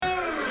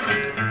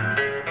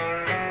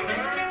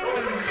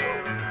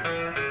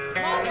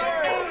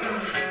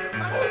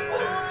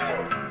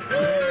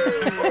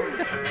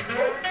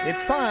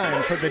It's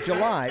time for the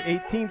July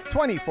 18th,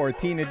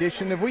 2014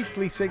 edition of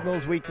Weekly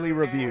Signals Weekly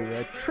Review,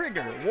 a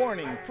trigger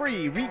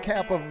warning-free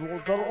recap of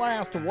the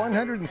last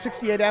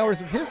 168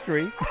 hours of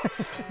history.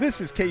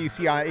 This is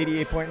KUCI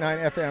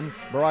 88.9 FM,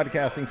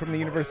 broadcasting from the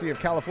University of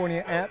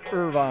California at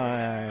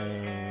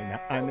Irvine.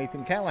 I'm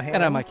Nathan Callahan.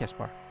 And I'm Mike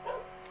Esbar.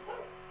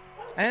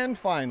 And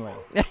finally.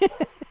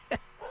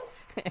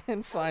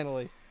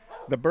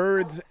 The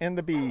birds and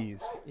the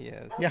bees.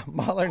 Yes. Yeah,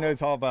 Mahler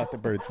knows all about the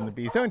birds and the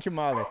bees. Don't you,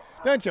 Mahler?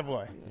 Don't you,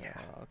 boy? Yeah.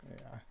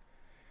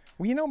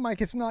 Well, you know,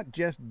 Mike, it's not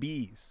just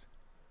bees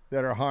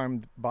that are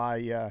harmed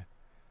by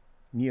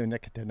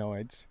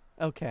neonicotinoids.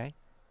 Okay.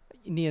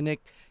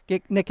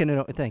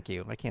 Thank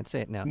you. I can't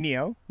say it now.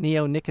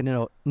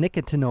 Neonicotinoids.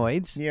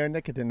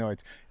 Neonicotinoids.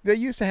 They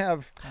used to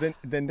have the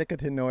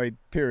nicotinoid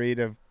period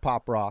of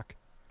pop rock.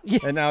 Yeah.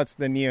 And now it's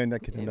the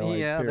neonicotinoid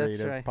period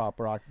that's of right.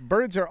 pop rock.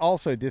 Birds are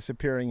also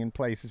disappearing in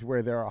places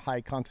where there are high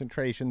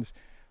concentrations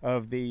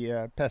of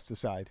the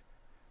pesticide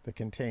that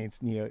contains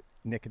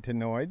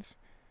neonicotinoids,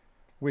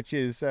 which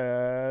is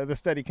the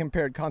study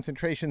compared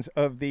concentrations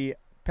of the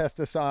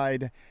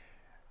pesticide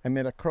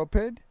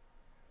imidacloprid.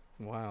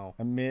 Wow.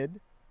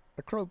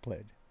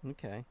 Imidacloprid.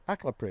 Okay.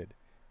 Acloprid.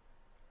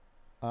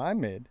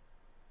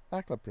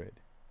 Imidacloprid.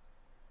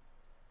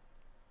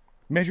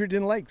 Measured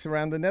in lakes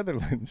around the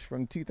Netherlands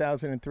from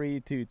 2003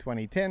 to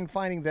 2010,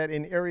 finding that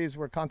in areas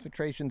where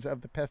concentrations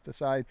of the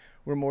pesticide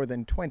were more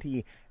than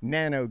 20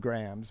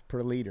 nanograms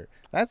per liter.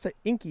 That's an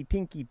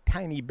inky-tinky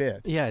tiny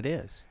bit. Yeah, it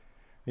is.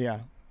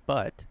 Yeah.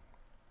 But.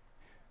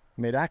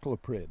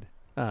 Imidacloprid.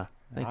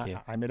 Thank you.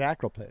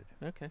 Imidacloprid.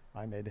 Okay.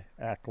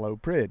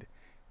 Imidacloprid.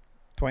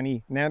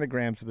 20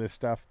 nanograms of this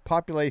stuff.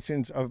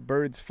 Populations of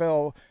birds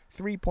fell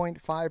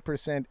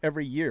 3.5%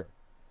 every year.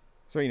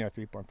 So,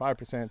 3.5%,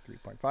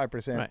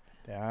 3.5%. Right.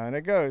 Down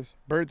it goes.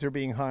 Birds are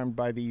being harmed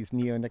by these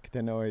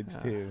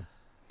neonicotinoids, too.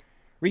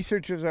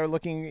 Researchers are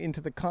looking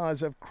into the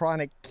cause of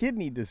chronic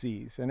kidney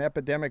disease, an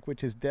epidemic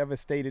which has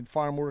devastated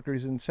farm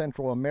workers in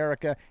Central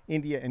America,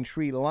 India, and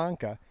Sri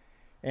Lanka.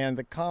 And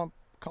the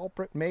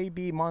culprit may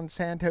be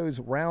Monsanto's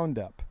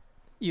Roundup.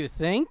 You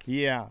think?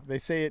 Yeah, they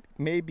say it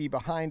may be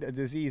behind a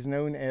disease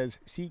known as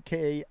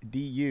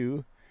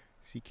CKDU.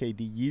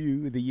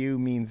 CKDU, the U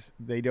means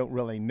they don't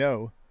really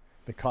know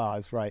the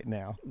cause right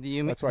now. The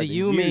U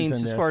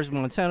means, as far as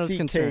Monsanto's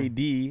concerned.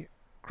 CKD,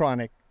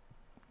 chronic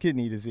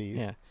kidney disease.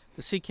 Yeah.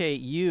 The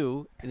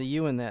CKU, the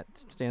U in that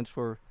stands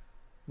for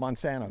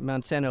Monsanto.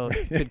 Monsanto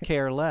could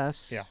care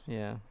less. Yeah.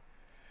 Yeah.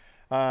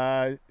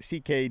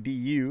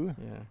 CKDU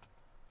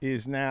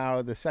is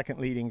now the second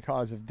leading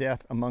cause of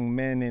death among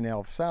men in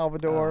El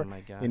Salvador. Oh,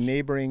 my gosh. In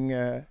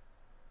neighboring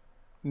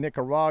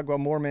Nicaragua,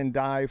 more men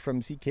die from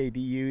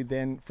CKDU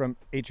than from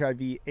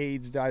HIV,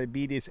 AIDS,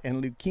 diabetes,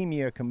 and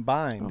leukemia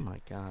combined. Oh,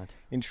 my God.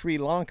 In Sri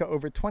Lanka,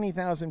 over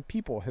 20,000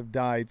 people have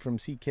died from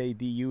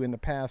CKDU in the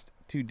past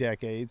 2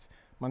 decades.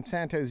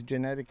 Monsanto's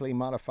genetically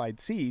modified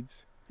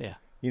seeds,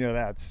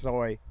 that's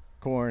soy,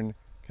 corn,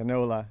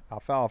 canola,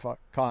 alfalfa,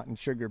 cotton,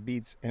 sugar,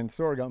 beets, and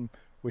sorghum,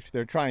 which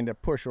they're trying to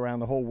push around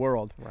the whole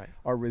world,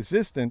 are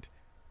resistant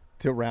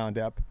to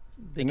Roundup.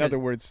 In other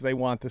words, they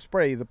want to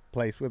spray the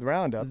place with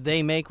Roundup.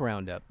 They make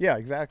Roundup. Yeah,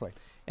 exactly.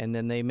 And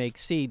then they make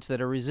seeds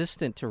that are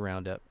resistant to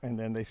Roundup. And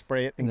then they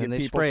spray it and give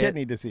people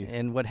kidney disease.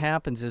 And what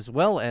happens, as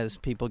well as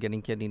people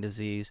getting kidney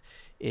disease,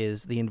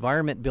 is the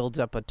environment builds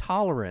up a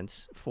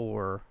tolerance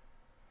for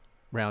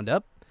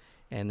Roundup,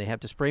 and they have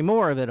to spray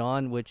more of it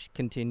on, which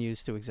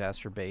continues to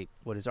exacerbate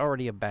what is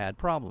already a bad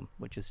problem,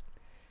 which is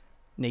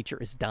nature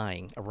is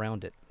dying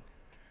around it.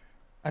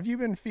 Have you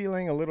been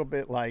feeling a little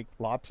bit like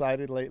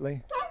lopsided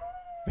lately?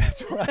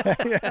 That's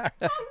right.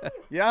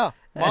 Yeah,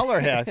 Mahler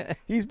has.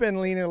 He's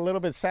been leaning a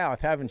little bit south,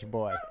 haven't you,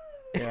 boy?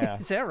 Yeah.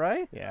 Is that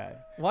right? Yeah.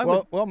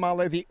 Well,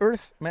 Mahler, the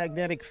Earth's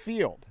magnetic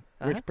field,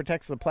 which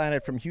protects the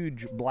planet from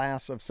huge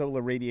blasts of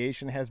solar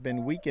radiation, has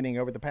been weakening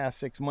over the past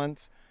 6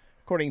 months,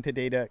 according to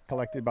data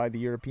collected by the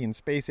European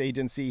Space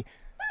Agency.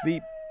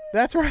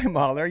 That's right,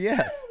 Mahler.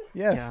 Yes.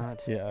 God.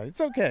 Yeah,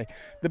 it's okay.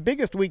 The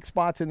biggest weak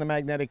spots in the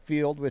magnetic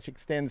field, which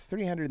extends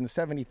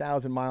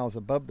 370,000 miles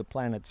above the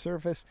planet's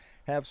surface,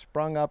 have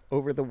sprung up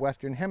over the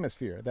Western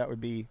Hemisphere. That would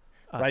be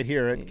right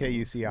here at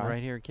KUCI.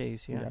 Right here at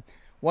KUCI. Yeah.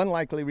 One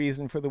likely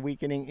reason for the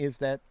weakening is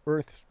that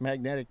Earth's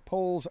magnetic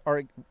poles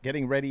are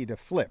getting ready to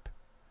flip.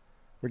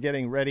 We're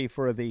getting ready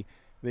for the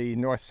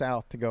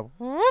north-south to go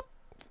whoop.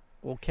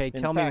 Okay,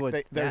 tell me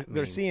what they're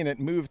means. seeing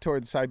it move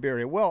towards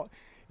Siberia. Well,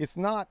 it's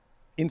not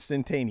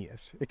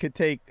instantaneous. It could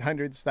take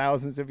hundreds,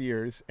 thousands of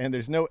years, and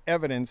there's no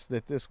evidence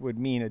that this would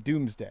mean a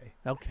doomsday.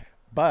 Okay.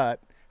 But,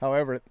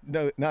 however,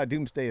 no, not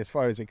doomsday as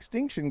far as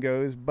extinction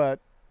goes, but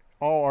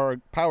all our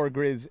power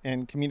grids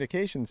and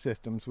communication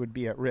systems would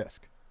be at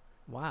risk.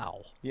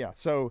 Wow. Yeah,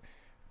 so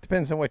it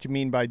depends on what you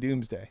mean by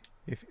doomsday.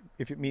 If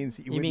it means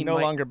you would no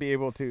longer be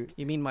able to...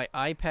 You mean my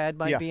iPad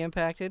might be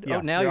impacted? Yeah,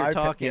 oh, now your you're iPad,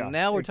 talking. yeah,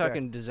 now we're exactly.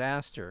 talking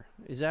disaster.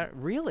 Is that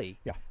really?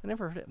 Yeah. I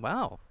never heard it.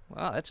 Wow,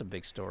 that's a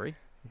big story.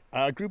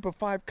 A group of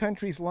 5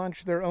 countries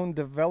launched their own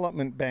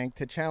development bank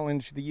to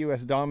challenge the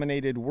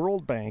U.S.-dominated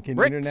World Bank and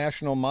BRICS.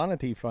 International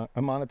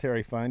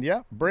Monetary Fund.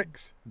 Yeah,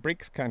 BRICS.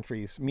 BRICS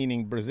countries,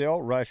 meaning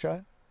Brazil,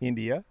 Russia,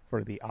 India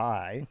for the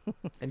I.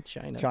 And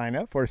China.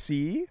 China for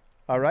C.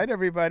 All right,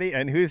 everybody.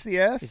 And who's the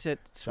S? Is it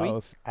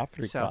South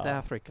Africa. South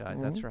Africa,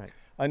 that's right.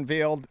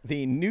 Unveiled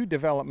the new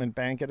development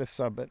bank at a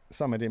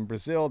summit in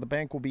Brazil. The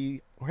bank will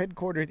be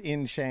headquartered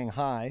in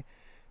Shanghai.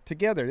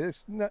 Together,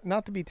 this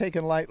not to be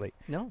taken lightly.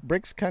 No.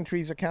 BRICS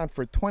countries account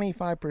for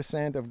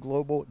 25% of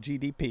global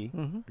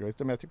GDP, gross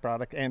domestic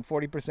product, and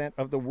 40%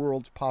 of the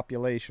world's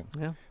population.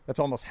 Yeah. That's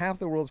almost half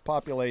the world's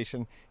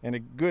population and a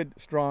good,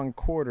 strong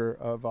quarter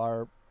of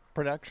our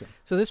production.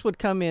 So this would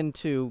come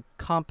into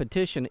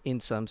competition in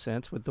some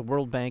sense with the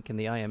World Bank and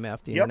the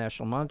IMF, the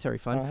International Monetary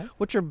Fund,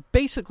 which are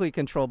basically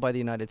controlled by the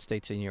United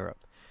States and Europe.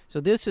 So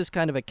this is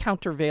kind of a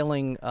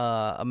countervailing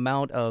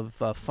amount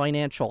of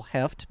financial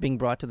heft being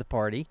brought to the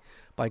party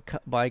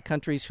by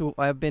countries who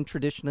have been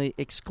traditionally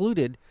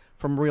excluded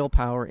from real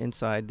power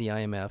inside the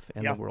IMF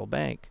and the World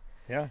Bank.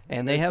 Yeah,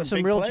 and they have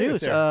some real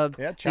juice.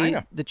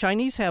 China. The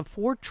Chinese have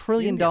 $4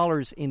 trillion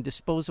in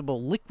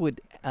disposable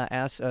liquid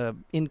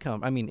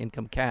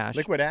income cash.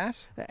 Liquid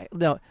ass?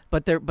 No,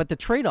 but the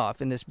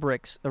trade-off in this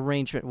BRICS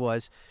arrangement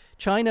was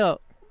China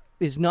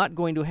is not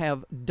going to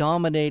have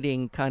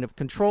dominating kind of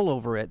control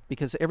over it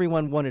because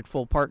everyone wanted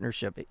full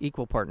partnership,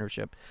 equal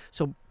partnership.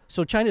 So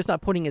China's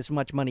not putting as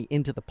much money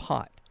into the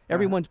pot.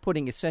 Everyone's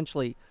putting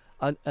essentially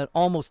an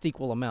almost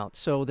equal amount,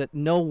 so that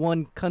no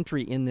one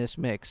country in this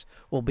mix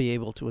will be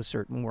able to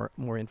assert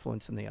more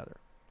influence than the other.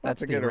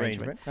 That's a the good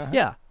arrangement.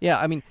 Yeah.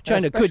 I mean,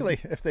 China especially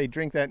if they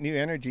drink that new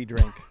energy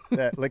drink,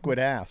 that liquid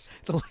ass.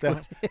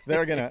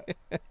 They're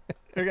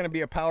gonna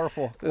be a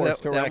powerful force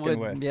to reckon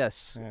with.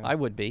 Yes, I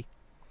would be.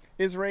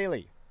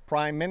 Israeli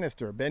Prime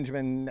Minister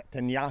Benjamin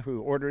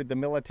Netanyahu ordered the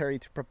military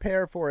to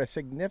prepare for a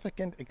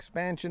significant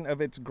expansion of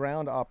its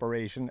ground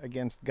operation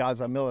against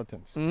Gaza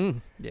militants.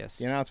 Yes.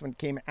 The announcement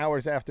came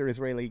hours after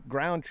Israeli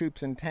ground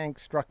troops and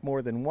tanks struck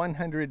more than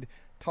 100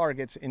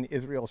 targets in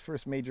Israel's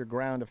first major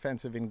ground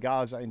offensive in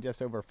Gaza in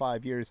just over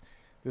 5 years.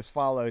 This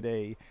followed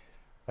a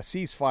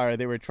ceasefire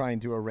they were trying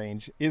to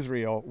arrange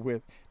Israel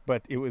with,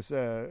 but it was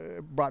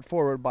brought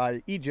forward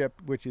by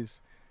Egypt, which is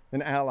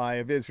an ally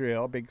of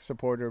Israel, a big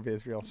supporter of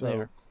Israel.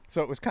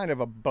 So it was kind of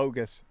a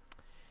bogus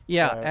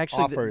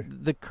actually, offer.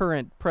 The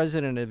current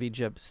president of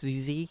Egypt,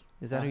 Sisi,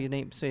 is that how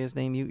you say his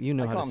name? You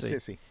know how to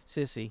say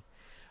Sisi.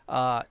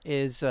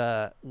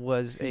 Sisi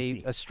was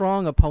a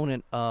strong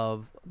opponent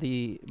of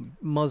the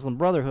Muslim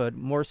Brotherhood,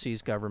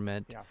 Morsi's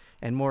government,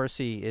 and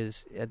Morsi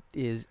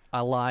is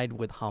allied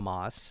with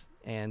Hamas.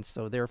 And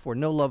so, therefore,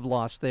 no love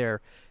lost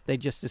there. They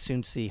just as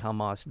soon see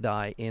Hamas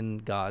die in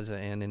Gaza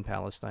and in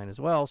Palestine as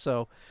well.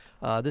 So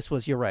this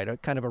was, you're right, a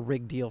kind of a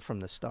rigged deal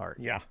from the start.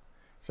 Yeah.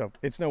 So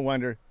it's no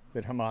wonder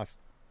that Hamas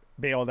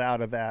bailed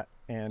out of that,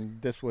 and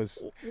this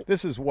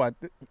is what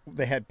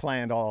they had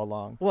planned all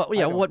along. Well,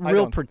 yeah, what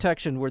real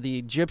protection were the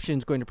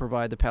Egyptians going to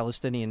provide the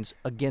Palestinians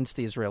against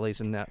the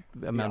Israelis, and that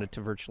amounted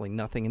to virtually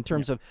nothing in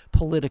terms of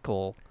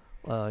political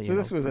so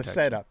this was protection. A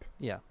setup.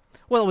 Yeah.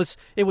 Well,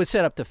 it was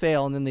set up to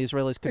fail, and then the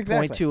Israelis could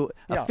point to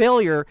a Yeah.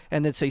 failure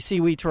and then say, "See,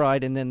 we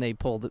tried," and then they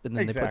pulled it, and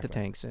then they put the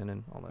tanks in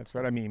and all that. That's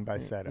what I mean by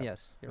setup.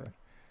 Yes, you're right.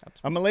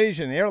 A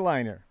Malaysian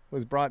airliner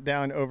was brought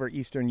down over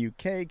eastern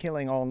UK,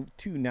 killing all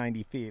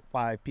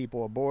 295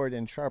 people aboard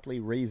and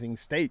sharply raising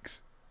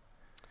stakes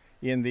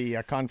in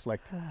the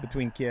conflict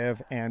between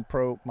Kiev and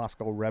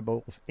pro-Moscow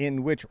rebels,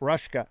 in which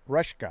Russia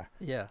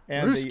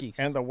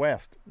and the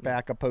West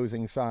back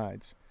opposing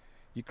sides.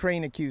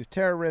 Ukraine accused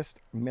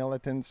terrorist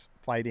militants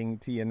fighting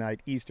to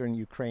unite eastern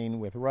Ukraine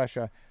with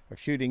Russia of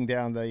shooting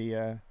down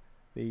the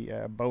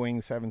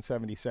Boeing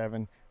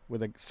 777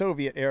 with a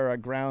Soviet-era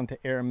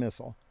ground-to-air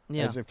missile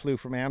as it flew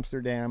from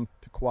Amsterdam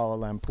to Kuala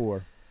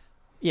Lumpur.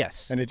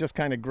 Yes. And it just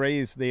kind of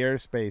grazed the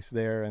airspace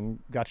there and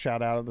got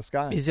shot out of the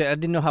sky. I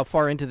didn't know how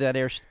far into that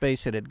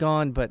airspace it had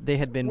gone, but there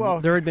had been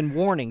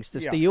warnings.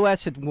 The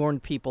U.S. had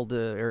warned people,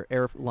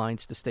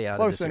 airlines, to stay out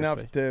of this Close enough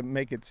airspace. to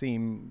make it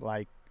seem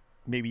like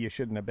maybe you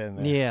shouldn't have been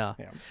there. Yeah.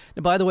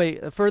 Now, by the way,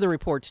 further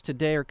reports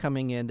today are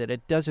coming in that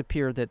it does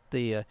appear that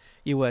the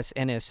U.S.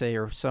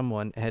 NSA or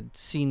someone had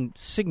seen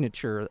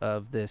signature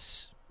of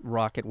this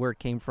rocket, where it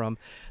came from.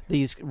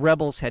 These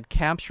rebels had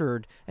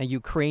captured a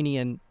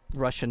Ukrainian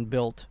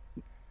Russian-built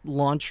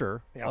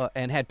launcher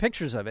and had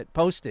pictures of it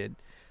posted.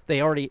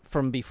 They already,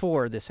 from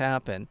before this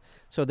happened.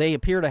 So they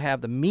appear to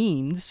have the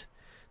means.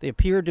 They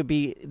appear to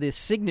be the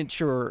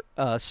signature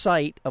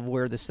site of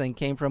where this thing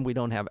came from. We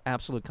don't have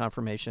absolute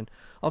confirmation.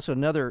 Also,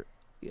 another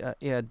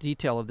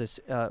detail of this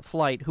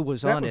flight, who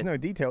was on it. That was no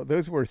detail.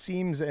 Those were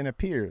seams and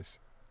appears.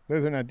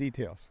 Those are not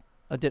details.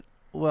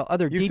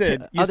 Other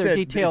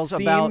details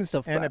about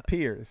the and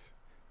appears.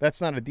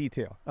 That's not a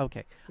detail.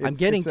 Okay, I'm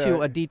getting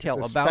to a detail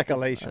about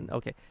speculation.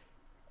 Okay,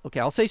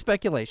 I'll say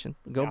speculation.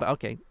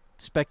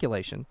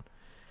 Speculation.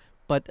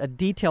 But a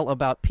detail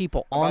about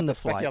people on the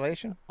flight.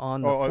 Speculation?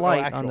 On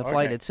the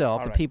flight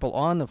itself, the people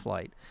on the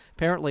flight.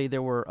 Apparently,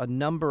 there were a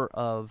number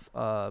of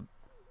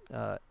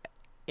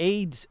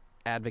AIDS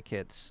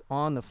advocates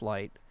on the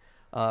flight.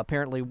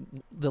 Apparently,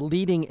 the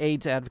leading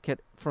AIDS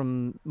advocate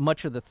from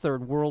much of the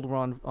third world were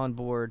on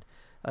board,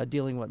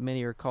 dealing what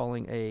many are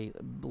calling a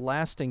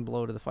lasting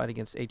blow to the fight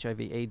against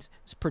HIV/AIDS,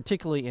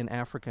 particularly in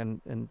Africa.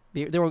 And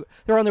they were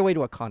on their way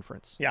to a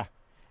conference. Yeah.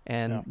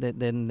 And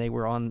then they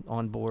were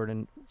on board.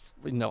 And,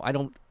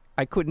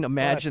 I couldn't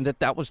imagine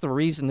that was the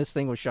reason this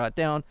thing was shot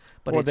down.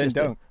 But well, it's then just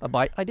don't.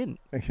 I didn't.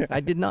 I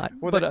did not.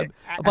 Well, but a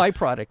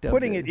byproduct of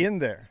putting it in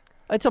there.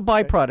 It's a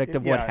byproduct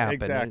of what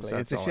happened. Exactly.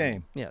 It's a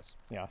shame. Yes.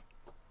 Yeah.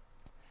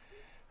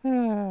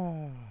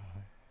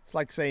 It's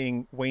like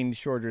saying Wayne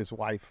Shorter's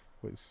wife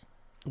was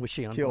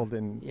she on killed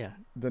board? in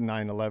the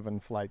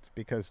 9/11 flights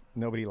because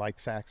nobody liked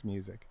sax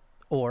music.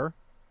 Or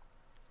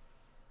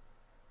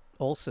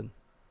Olson.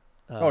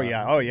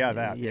 The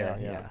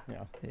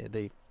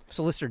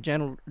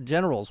Solicitor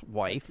General's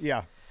wife.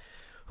 Yeah.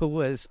 Who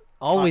was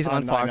always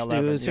on Fox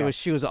 9/11, News.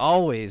 She was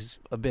always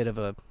a bit of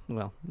a,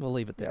 well, we'll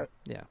leave it there.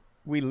 Yeah.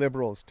 We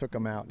liberals took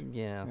them out.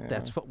 Yeah,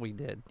 that's what we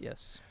did,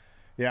 yes.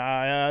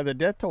 Yeah, the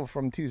death toll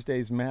from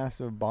Tuesday's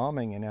massive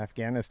bombing in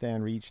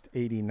Afghanistan reached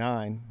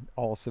 89,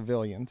 all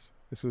civilians.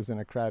 This was in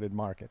a crowded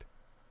market.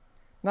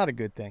 Not a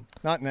good thing.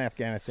 Not in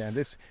Afghanistan.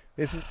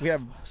 It's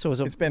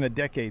been a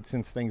decade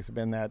since things have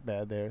been that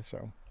bad there.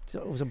 So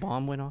it was a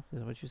bomb went off? Is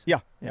that what you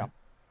said? Yeah.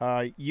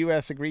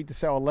 U.S. agreed to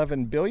sell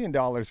 $11 billion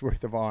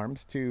worth of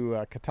arms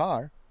to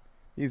Qatar.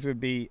 These would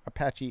be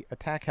Apache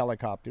attack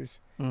helicopters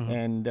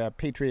and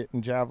Patriot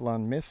and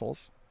Javelin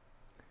missiles.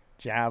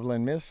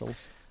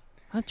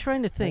 I'm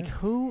trying to think,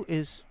 who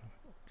is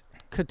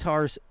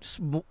Qatar's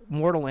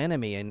mortal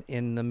enemy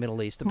in the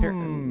Middle East?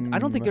 I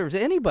don't think there's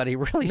anybody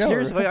really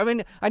seriously. I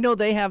mean, I know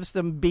they have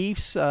some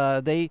beefs.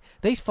 They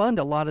fund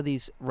a lot of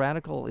these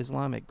radical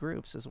Islamic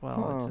groups as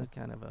well. It's a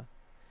kind of a...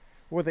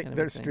 Well,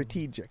 they're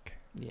strategic.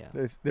 Yeah,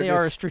 they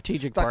are a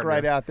strategic stuck partner.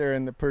 right out there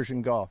in the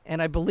Persian Gulf. And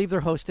I believe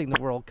they're hosting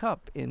the World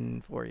Cup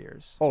in 4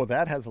 years. Oh,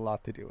 that has a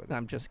lot to do with it.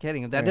 I'm just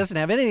kidding. That doesn't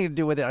have anything to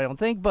do with it, I don't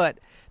think. But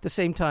at the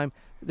same time,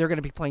 they're going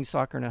to be playing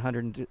soccer in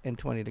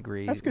 120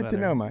 degrees. That's good to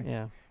know, Mike.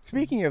 Yeah.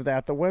 Speaking of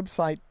that, the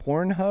website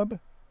Pornhub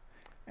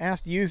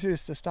asked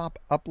users to stop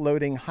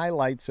uploading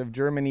highlights of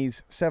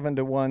Germany's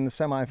 7-1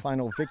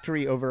 semifinal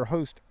victory over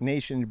host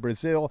nation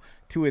Brazil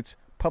to its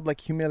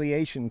public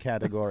humiliation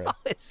category.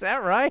 Is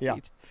that right? Yeah.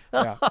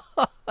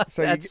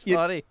 So that's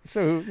funny.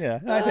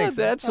 I think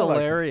that's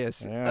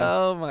hilarious. Yeah.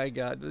 Oh my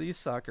God, these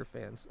soccer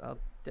fans! I'll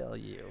tell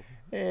you.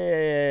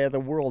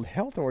 The World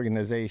Health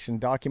Organization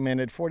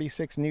documented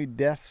 46 new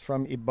deaths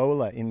from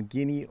Ebola in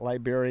Guinea,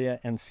 Liberia,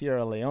 and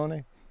Sierra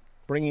Leone,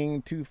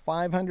 bringing to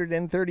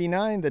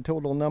 539 the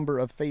total number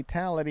of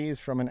fatalities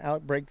from an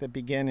outbreak that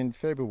began in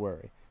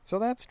February. So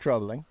that's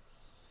troubling.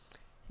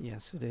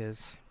 Yes, it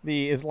is.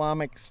 The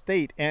Islamic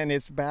State and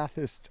its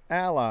Ba'athist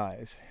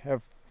allies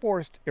have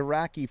forced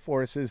Iraqi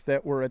forces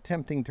that were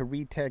attempting to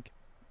retake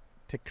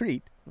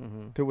Tikrit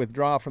to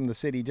withdraw from the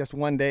city just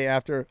one day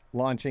after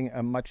launching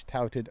a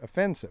much-touted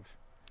offensive.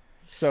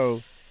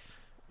 So,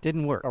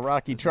 didn't work.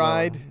 Iraqi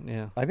tried.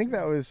 Yeah. I think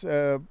that was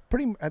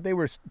they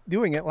were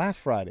doing it last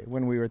Friday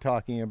when we were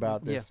talking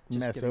about this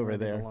mess over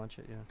there. To launch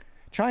it, yeah.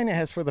 China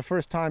has for the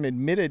first time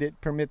admitted it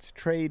permits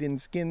trade in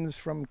skins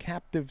from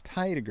captive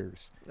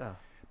tigers.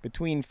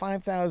 Between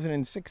 5,000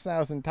 and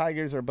 6,000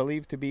 tigers are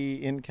believed to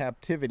be in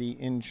captivity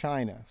in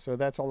China. So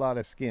that's a lot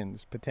of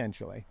skins,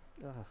 potentially.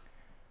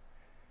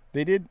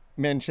 They did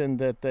mention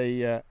that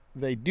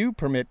they do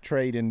permit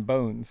trade in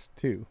bones,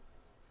 too.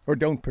 Or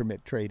don't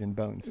permit trade in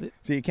bones.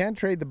 So you can't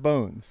trade the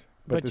bones,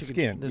 but the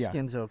skin. The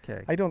skin's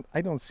okay. I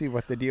don't see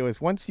what the deal is.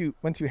 Once you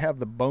have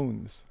the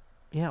bones.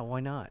 Yeah,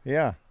 why not?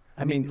 Yeah.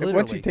 I mean literally.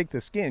 Once you take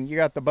the skin, you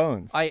got the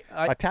bones.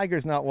 A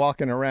tiger's not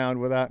walking around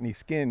without any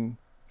skin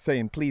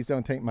saying, please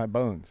don't take my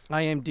bones.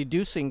 I am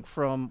deducing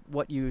from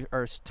what you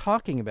are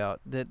talking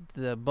about that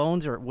the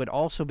bones would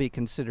also be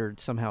considered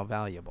somehow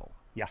valuable.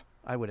 Yeah.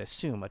 I would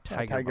assume a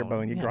tiger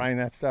bone. You grind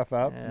that stuff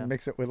up and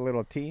mix it with a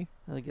little tea.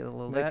 Get a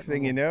little Next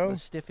thing you know, a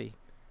stiffy.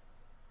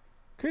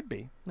 Could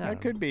be.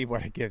 That could be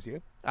what it gives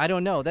you. I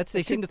don't know.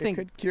 They seem to think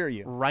it could cure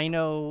you.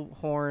 Rhino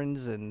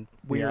horns and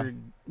weird,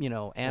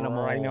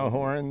 animal rhino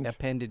horns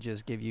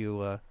appendages give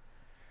you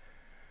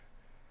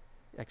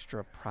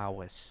extra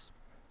prowess.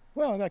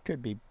 Well, that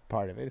could be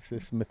part of it. It's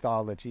this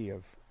mythology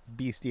of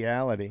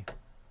bestiality.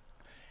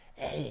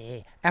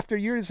 After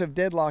years of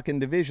deadlock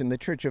and division, the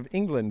Church of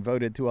England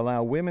voted to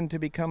allow women to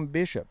become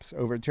bishops,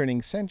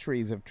 overturning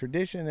centuries of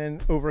tradition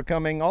and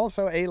overcoming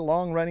also a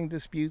long-running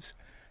dispute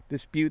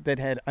that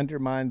had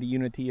undermined the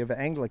unity of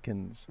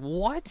Anglicans.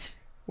 What?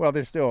 Well,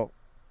 there's still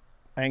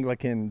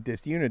Anglican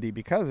disunity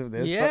because of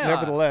this, yeah. But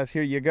nevertheless,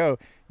 here you go.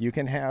 You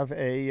can have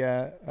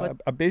a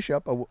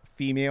bishop, a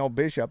female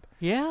bishop.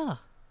 Yeah.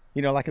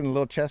 Like in a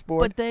little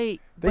chessboard. But they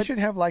should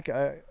have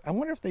I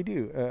wonder if they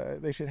do.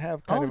 They should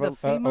have kind of a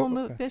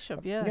female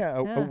bishop. Yeah. Yeah,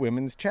 a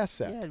women's chess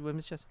set. Yeah,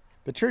 women's chess.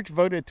 The church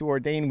voted to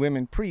ordain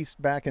women priests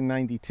back in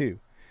 '92.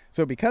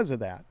 So because of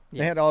that,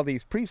 they had all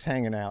these priests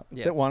hanging out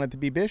that wanted to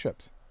be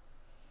bishops.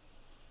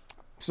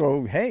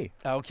 So hey.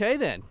 Okay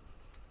then.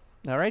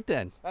 All right,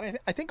 then. And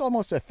I think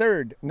almost a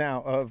third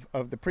now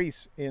of the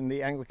priests in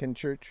the Anglican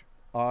Church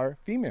are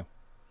female.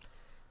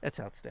 That's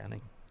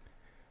outstanding.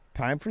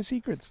 Time for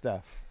secret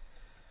stuff.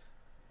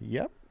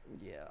 Yep.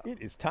 Yeah.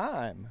 It is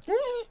time.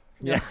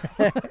 Yeah.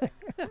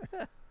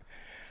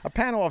 A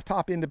panel of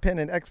top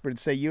independent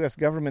experts say U.S.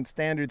 government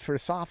standards for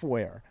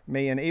software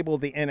may enable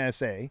the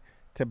NSA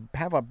to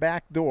have a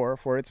backdoor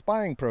for its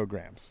spying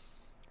programs.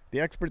 The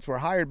experts were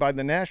hired by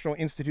the National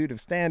Institute of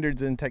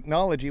Standards and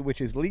Technology,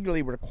 which is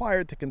legally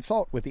required to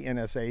consult with the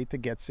NSA to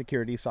get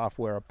security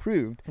software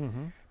approved.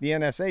 Mm-hmm. The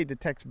NSA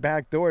detects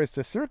backdoors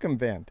to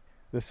circumvent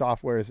the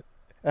software's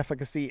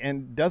efficacy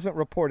and doesn't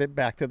report it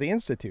back to the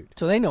Institute.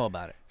 So they know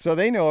about it. So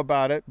they know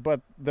about it,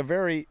 but the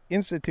very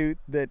institute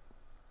that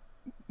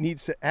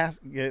needs to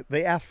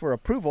ask for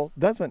approval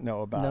doesn't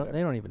know about it. No,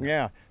 they don't even know.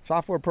 Yeah.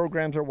 Software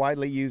programs are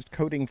widely used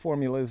coding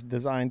formulas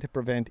designed to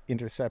prevent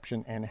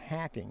interception and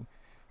hacking.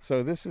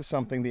 So this is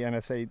something the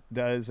NSA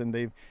does,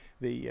 and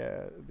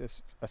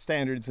this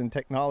Standards and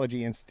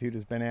Technology Institute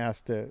has been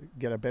asked to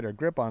get a better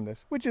grip on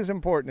this, which is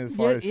important as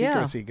far as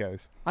secrecy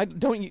goes.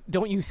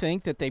 Don't you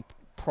think that they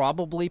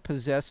probably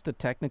possess the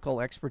technical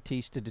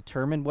expertise to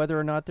determine whether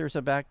or not there's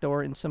a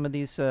backdoor in some of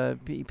these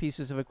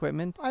pieces of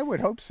equipment? I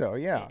would hope so,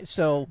 yeah.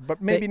 So, but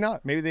maybe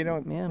not. Maybe they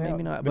don't. Yeah,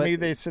 maybe not. But maybe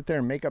they sit there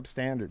and make up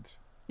standards.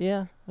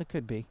 Yeah, it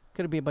could be.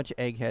 Could be a bunch of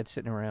eggheads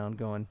sitting around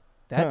going,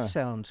 "That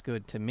sounds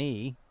good to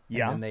me."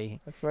 Yeah, and then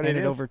that's what hand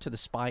it it is. over to the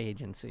spy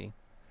agency.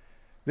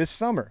 This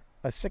summer,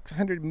 a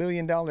 $600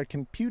 million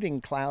computing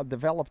cloud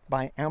developed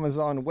by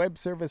Amazon Web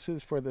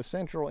Services for the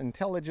Central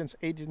Intelligence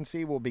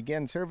Agency will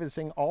begin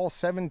servicing all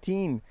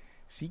 17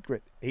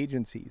 secret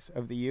agencies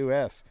of the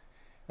U.S.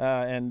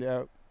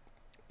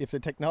 If the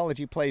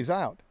technology plays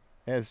out,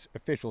 as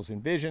officials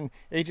envision,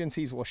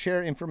 agencies will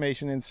share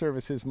information and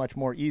services much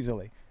more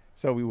easily.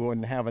 So we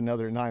wouldn't have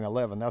another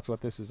 9/11. That's what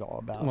this is all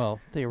about.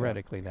 Well,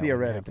 theoretically, that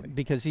theoretically, would happen,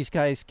 because these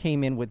guys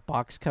came in with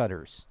box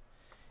cutters,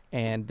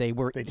 and they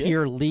were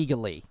here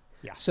legally.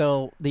 Yeah.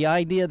 So the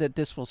idea that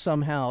this will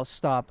somehow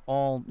stop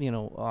all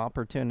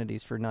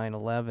opportunities for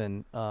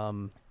 9/11,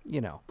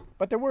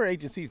 But there were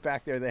agencies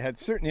back there that had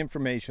certain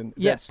information.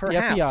 Yes, that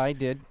perhaps, the FBI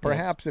did.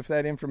 Perhaps if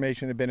that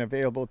information had been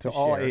available to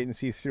all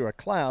agencies through a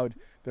cloud,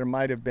 there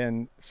might have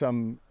been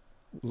some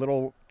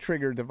little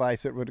trigger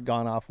device that would have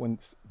gone off when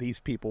these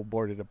people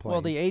boarded a plane.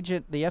 Well, the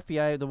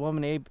FBI, the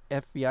woman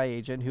FBI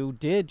agent who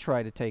did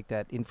try to take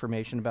that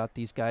information about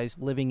these guys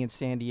living in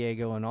San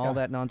Diego and all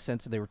that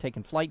nonsense, they were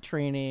taking flight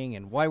training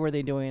and why were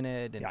they doing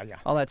it and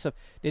all that stuff,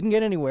 didn't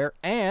get anywhere.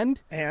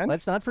 And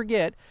let's not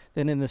forget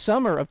that in the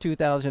summer of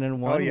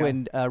 2001,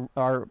 when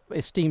our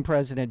esteemed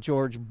President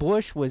George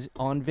Bush was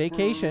on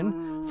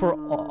vacation for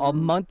a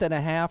month and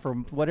a half or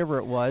whatever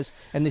it was,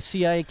 and the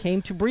CIA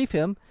came to brief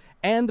him,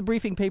 and the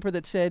briefing paper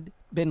that said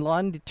bin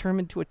Laden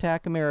determined to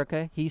attack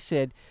America, he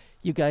said,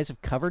 "You guys have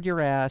covered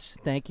your ass.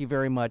 Thank you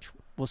very much.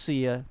 We'll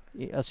see you.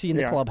 I'll see you in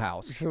the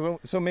clubhouse."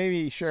 So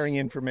maybe sharing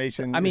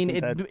information. I mean,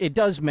 it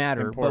does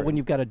matter, important. but when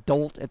you've got a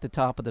dolt at the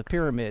top of the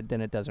pyramid,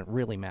 then it doesn't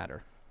really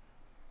matter.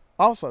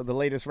 Also, the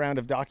latest round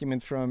of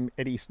documents from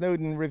Eddie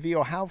Snowden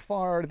reveal how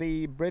far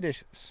the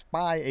British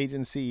spy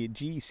agency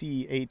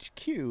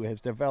GCHQ has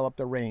developed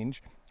a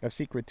range of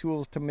secret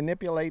tools to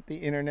manipulate the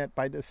internet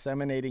by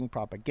disseminating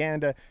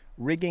propaganda,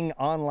 rigging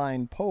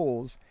online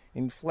polls,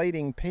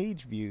 inflating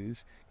page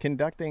views,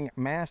 conducting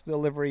mass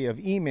delivery of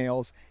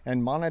emails,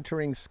 and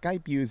monitoring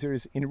Skype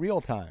users in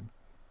real time.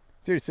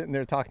 So you're sitting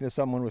there talking to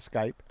someone with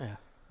Skype. Yeah.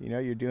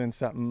 You're doing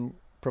something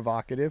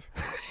provocative.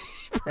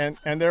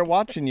 and they're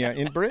watching you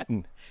in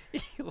Britain.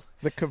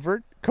 The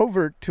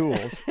covert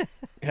tools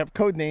have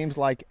code names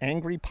like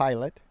Angry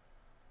Pilot,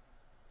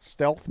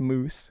 Stealth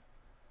Moose,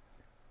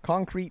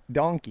 Concrete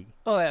Donkey.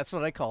 Oh, that's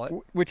what I call it.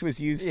 Which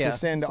was used to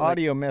send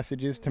audio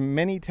messages to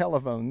many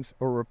telephones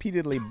or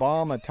repeatedly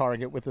bomb a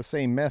target with the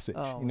same message.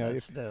 Oh,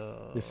 if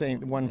the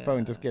same one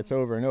phone just gets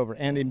over and over.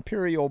 And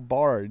Imperial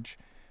Barge,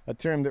 a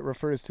term that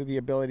refers to the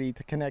ability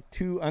to connect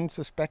two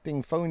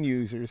unsuspecting phone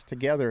users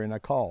together in a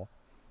call.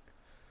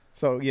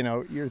 So,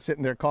 you're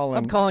sitting there calling.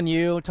 I'm calling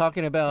you,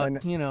 talking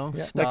about,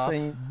 stuff. Next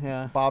thing,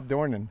 Bob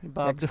Dornan.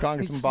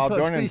 Ex-Congressman Bob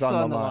Dornan's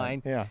on the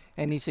line. Yeah.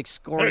 And he's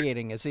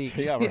excoriating as he,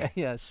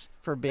 yes,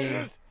 for being.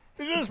 Is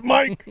this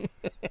Mike?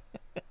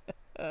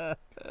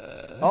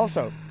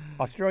 Also,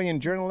 Australian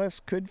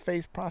journalists could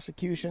face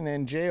prosecution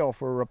and jail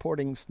for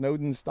reporting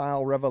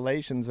Snowden-style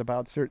revelations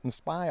about certain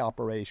spy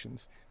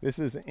operations. This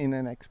is in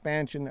an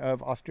expansion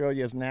of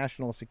Australia's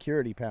national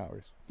security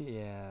powers.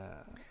 Yeah.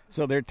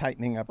 So they're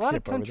tightening up. A lot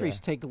of countries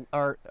take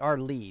our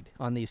lead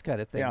on these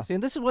kind of things,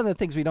 and this is one of the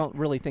things we don't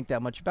really think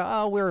that much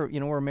about. Oh, we're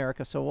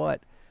America, so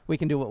what? We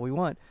can do what we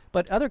want.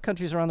 But other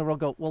countries around the world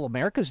go, well,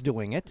 America's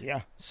doing it.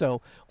 Yeah. So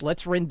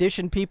let's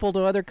rendition people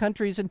to other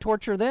countries and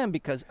torture them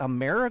because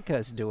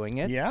America's doing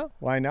it. Yeah.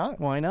 Why not?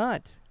 Why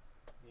not?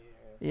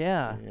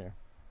 Yeah.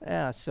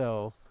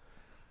 So.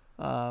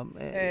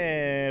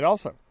 And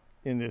also,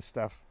 in this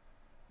stuff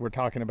we're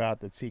talking about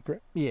that's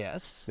secret.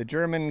 Yes. The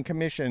German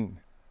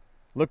Commission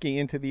looking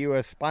into the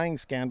U.S. spying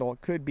scandal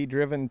could be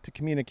driven to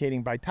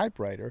communicating by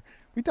typewriter.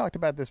 We talked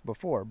about this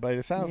before, but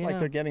it sounds like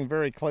they're getting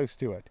very close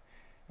to it.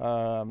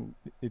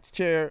 Its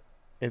chair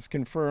has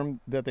confirmed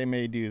that they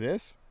may do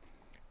this.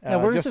 Now,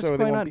 where is this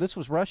going on? This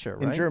was Russia,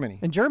 right? In Germany.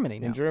 In Germany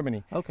now. In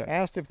Germany. Okay.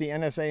 Asked if the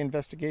NSA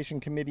investigation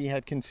committee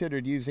had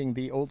considered using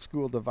the old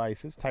school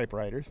devices,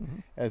 typewriters,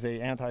 as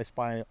a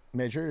anti-spy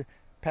measure,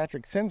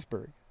 Patrick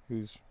Sensberg,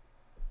 who's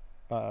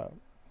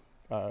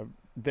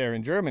there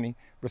in Germany,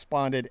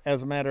 responded,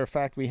 "As a matter of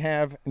fact, we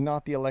have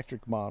not the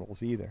electric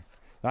models either."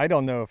 Now, I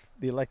don't know if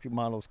the electric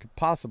models could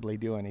possibly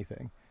do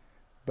anything,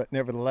 but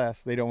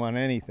nevertheless, they don't want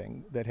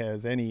anything that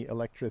has any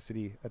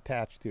electricity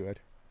attached to it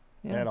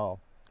at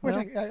all. Which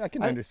I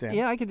can understand.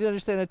 Yeah, I can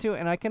understand that too.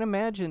 And I can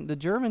imagine the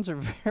Germans are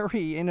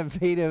very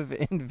innovative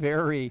and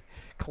very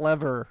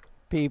clever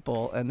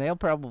people, and they'll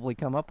probably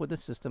come up with a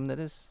system that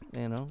is,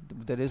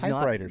 that is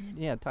typewriters.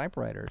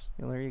 Typewriters.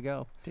 There you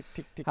go. Tick,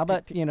 tick, tick, How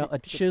about, tick, a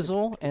tick,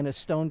 chisel tick, tick, and a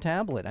stone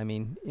tablet? I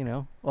mean,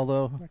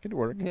 although... That could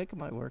work. Yeah, it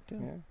might work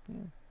too.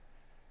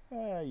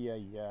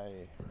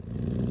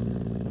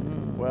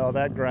 Well,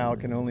 that growl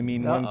can only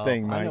mean one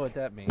thing, Mike. I know what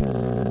that means.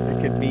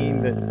 It could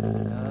mean that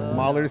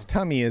Mahler's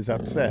tummy is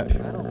upset.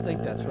 I don't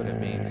think that's what it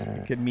means.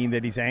 It could mean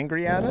that he's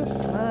angry at us.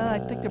 I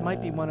think there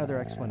might be one other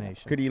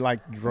explanation. Could he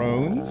like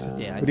drones?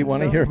 Yeah, Would he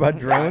want to hear about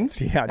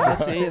drones? Yeah.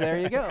 See, there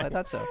you go. I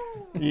thought so.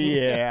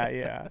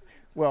 Yeah.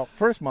 Well,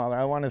 first, Mahler,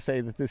 I want to say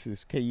that this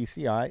is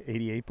KUCI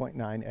 88.9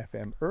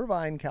 FM,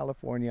 Irvine,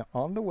 California,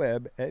 on the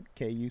web at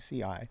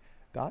kuci.org.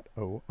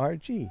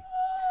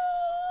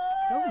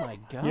 Oh, my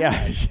God.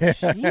 Yeah.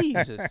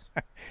 Jesus.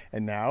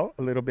 And now,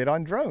 a little bit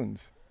on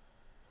drones.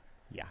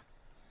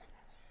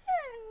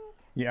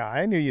 Yeah,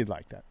 I knew you'd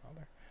like that,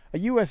 Mahler. A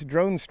U.S.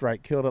 drone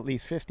strike killed at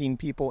least 15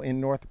 people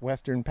in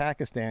northwestern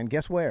Pakistan.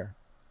 Guess where?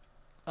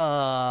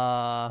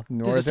 Does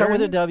it start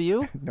with a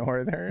W?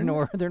 Northern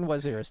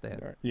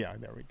Waziristan. Yeah,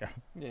 there we go.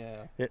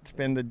 Yeah.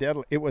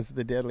 It was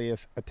the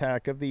deadliest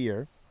attack of the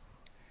year.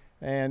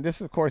 And this,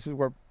 of course, is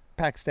where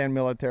Pakistan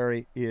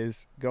military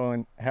is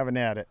having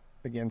at it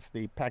against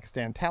the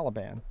Pakistan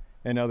Taliban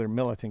and other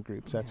militant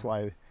groups. That's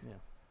why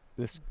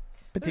this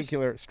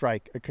particular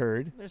strike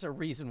occurred. There's a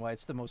reason why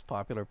it's the most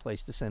popular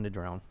place to send a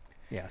drone.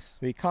 Yes.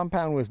 The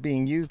compound was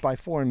being used by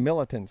foreign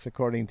militants,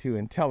 according to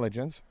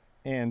intelligence,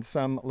 and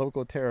some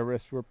local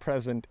terrorists were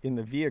present in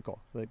the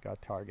vehicle that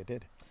got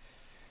targeted.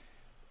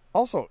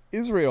 Also,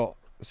 Israel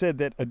said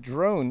that a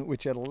drone,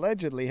 which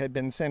allegedly had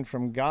been sent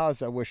from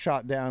Gaza, was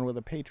shot down with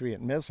a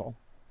Patriot missile.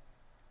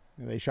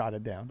 They shot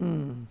it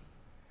down.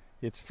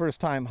 It's the first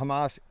time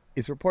Hamas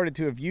is reported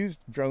to have used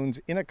drones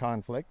in a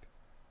conflict.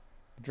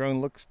 The drone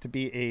looks to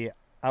be a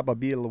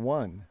Ababil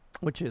 1.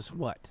 Which is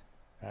what?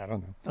 I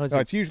don't know. Oh,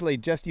 it's usually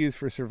just used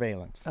for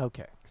surveillance.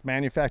 Okay. It's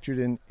manufactured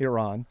in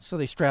Iran. So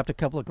they strapped a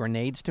couple of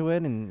grenades to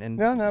it and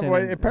No,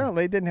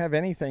 apparently it didn't have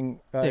anything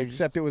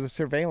except it was a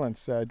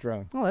surveillance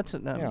drone. Well,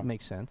 that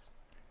makes sense.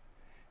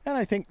 And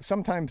I think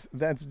sometimes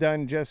that's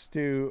done just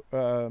to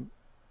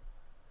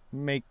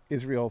make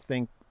Israel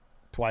think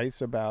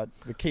twice about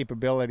the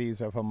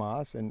capabilities of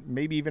Hamas, and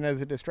maybe even as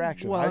a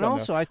distraction. Well, I don't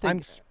also know. I think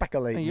I'm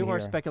speculating. You are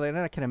here.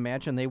 speculating. I can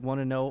imagine they want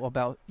to know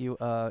about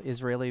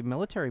Israeli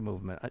military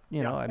movement. I'm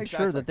exactly.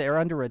 sure that they're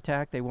under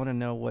attack. They want to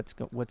know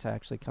what's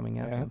actually coming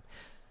at them.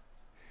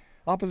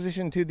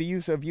 Opposition to the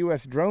use of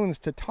U.S. drones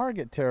to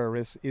target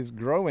terrorists is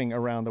growing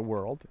around the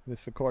world.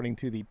 This, according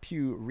to the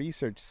Pew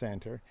Research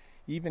Center.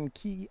 Even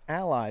key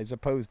allies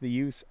oppose the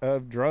use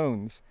of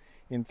drones.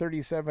 In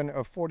 37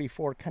 of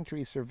 44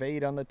 countries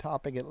surveyed on the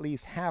topic, at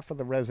least half of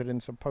the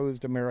residents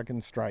opposed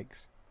American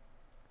strikes.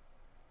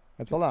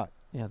 That's a lot.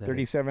 Yeah,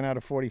 37 out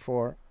of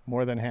 44,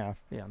 more than half.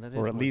 Yeah, that is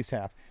or at least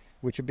half,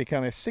 which had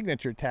become a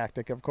signature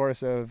tactic, of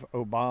course, of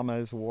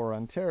Obama's war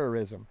on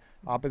terrorism.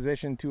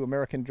 Opposition to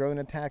American drone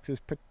attacks is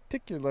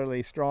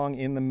particularly strong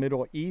in the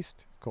Middle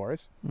East, of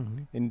course.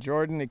 In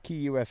Jordan, a key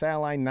U.S.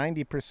 ally,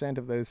 90%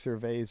 of those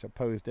surveys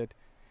opposed it.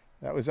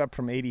 That was up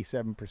from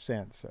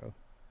 87%, so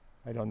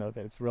I don't know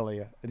that it's really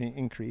an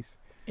increase.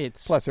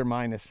 It's plus or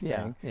minus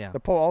thing. Yeah. The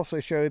poll also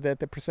showed that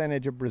the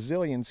percentage of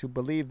Brazilians who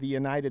believe the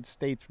United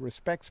States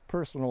respects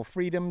personal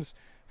freedoms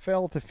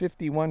fell to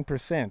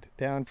 51%,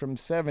 down from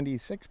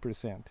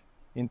 76%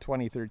 in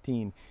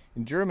 2013.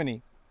 In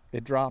Germany,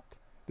 it dropped.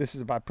 This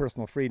is about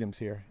personal freedoms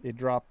here. It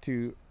dropped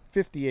to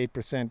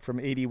 58% from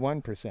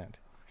 81%.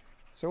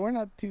 So we're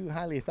not too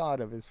highly thought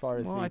of as far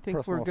as the personal freedom. Well, I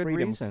think for good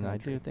reason. I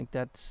do think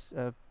that's.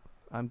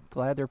 I'm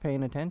glad they're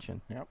paying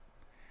attention. Yep.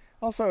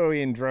 Also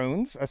in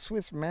drones, a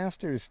Swiss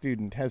master's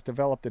student has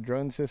developed a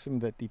drone system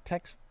that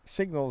detects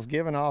signals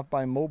given off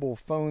by mobile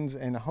phones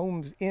and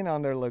homes in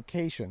on their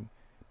location,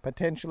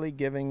 potentially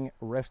giving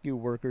rescue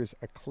workers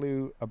a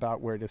clue about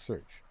where to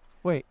search.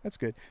 Wait. That's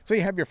good. So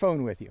you have your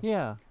phone with you.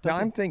 Yeah. Now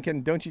I'm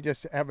thinking, don't you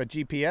just have a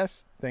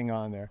GPS thing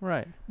on there?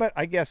 Right. But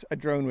I guess a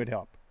drone would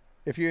help.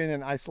 If you're in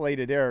an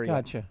isolated area,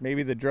 gotcha.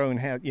 Maybe the drone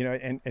has,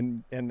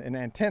 and an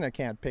antenna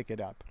can't pick it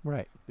up.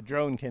 Right. The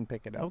drone can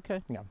pick it up.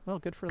 Okay. Yeah. Well,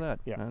 good for that.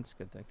 Yeah. That's a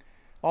good thing.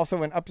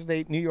 Also, an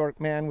upstate New York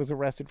man was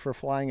arrested for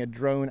flying a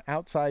drone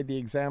outside the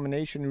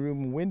examination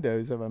room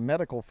windows of a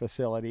medical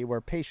facility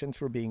where patients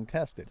were being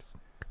tested.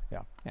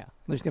 Yeah. Yeah.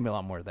 There's going to be a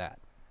lot more of that.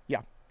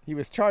 Yeah. He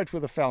was charged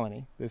with a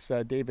felony. This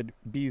David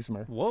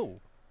Beesmer.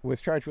 Whoa.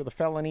 Was charged with a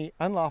felony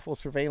unlawful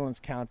surveillance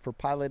count for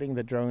piloting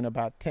the drone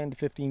about 10 to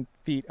 15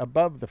 feet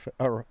above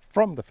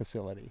from the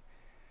facility.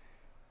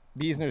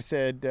 Beesner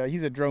said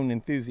he's a drone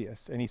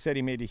enthusiast, and he said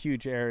he made a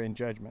huge error in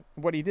judgment.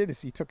 What he did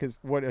is he took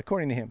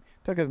according to him,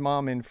 took his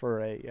mom in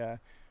for a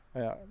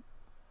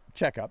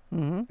checkup,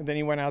 and then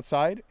he went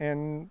outside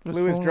and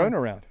flew his drone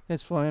around.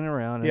 It's flying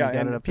around, and yeah, he got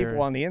and it up people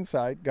there. on the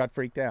inside got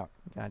freaked out.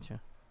 Gotcha.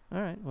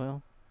 All right,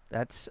 well,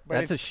 that's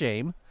But a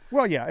shame.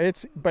 Well, yeah,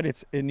 it's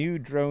a new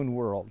drone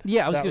world.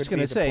 Yeah, I was That just would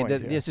going be to the say point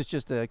that here. this is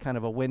just a kind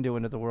of a window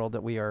into the world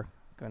that we are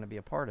going to be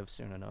a part of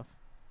soon enough.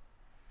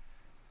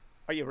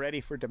 Are you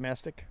ready for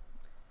domestic?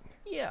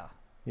 Yeah.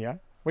 Yeah?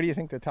 What do you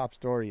think the top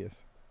story is?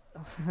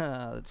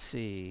 Let's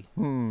see.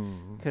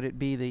 Could it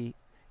be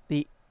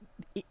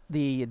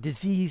the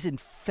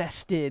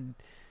disease-infested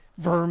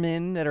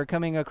vermin that are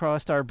coming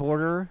across our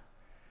border?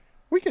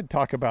 We could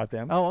talk about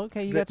them. Oh,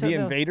 okay. You got The something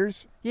else?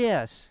 invaders?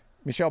 Yes.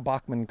 Michelle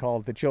Bachmann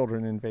called the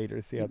children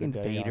invaders the other day.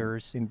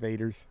 Invaders.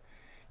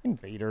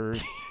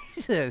 Invaders.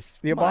 Jesus.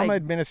 The Obama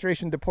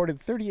administration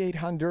deported 38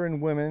 Honduran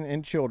women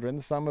and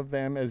children, some of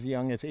them as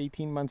young as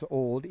 18 months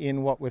old,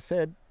 in what was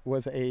said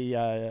was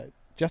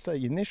just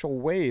an initial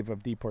wave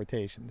of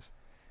deportations.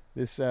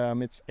 It's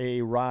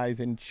a rise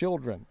in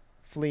children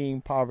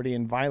fleeing poverty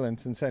and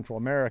violence in Central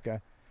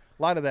America.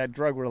 A lot of that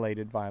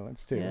drug-related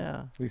violence, too.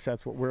 Yeah. At least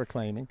that's what we're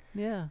claiming.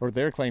 Yeah. Or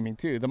they're claiming,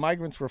 too. The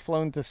migrants were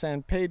flown to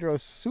San Pedro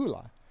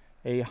Sula,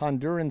 a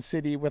Honduran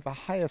city with the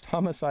highest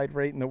homicide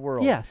rate in the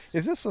world. Yes.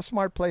 Is this a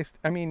smart place?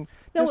 I mean,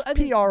 No,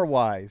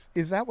 PR-wise,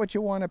 is that what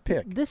you want to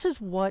pick? This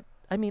is what,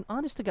 I mean,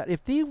 honest to God,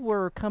 if they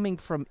were coming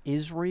from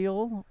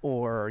Israel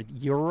or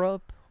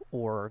Europe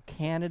or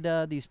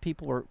Canada, these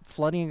people were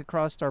flooding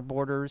across our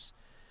borders,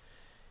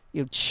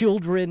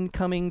 children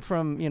coming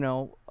from,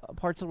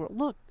 parts of the world.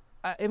 Look,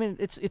 I mean,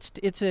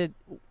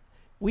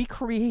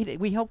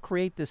 we helped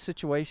create this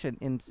situation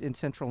in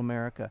Central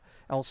America.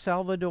 El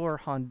Salvador,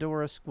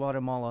 Honduras,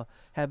 Guatemala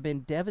have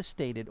been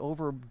devastated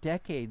over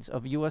decades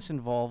of U.S.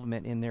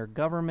 involvement in their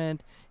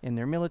government, in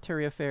their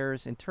military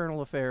affairs,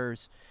 internal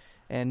affairs,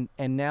 and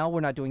now we're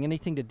not doing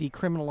anything to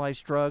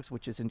decriminalize drugs,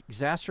 which is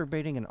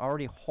exacerbating an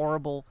already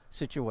horrible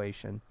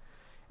situation.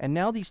 And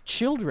now these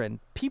children,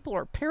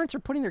 parents are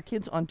putting their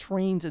kids on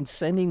trains and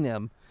sending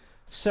them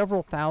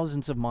several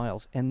thousands of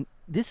miles, and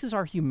this is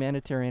our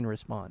humanitarian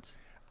response.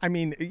 I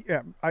mean,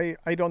 yeah, I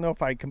don't know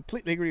if I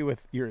completely agree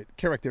with your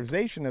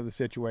characterization of the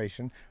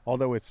situation,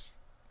 although it's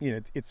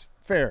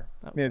fair.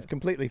 Okay. I mean, it's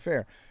completely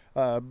fair.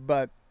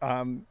 But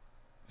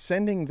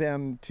sending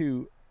them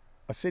to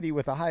a city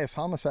with the highest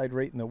homicide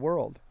rate in the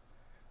world,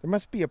 there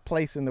must be a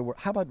place in the world.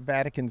 How about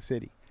Vatican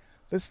City?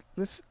 Let's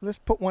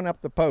put one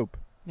up the Pope.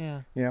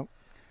 Yeah.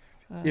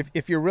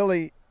 If you're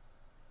really,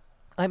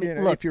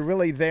 look, if you're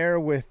really there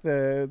with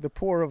the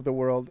poor of the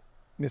world,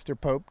 Mr.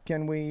 Pope,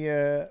 can we?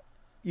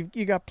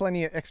 You got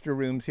plenty of extra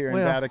rooms here in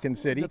Vatican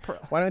City.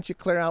 Why don't you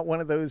clear out one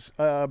of those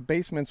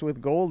basements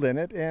with gold in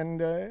it and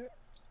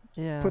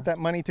put that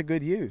money to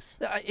good use?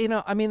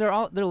 I mean,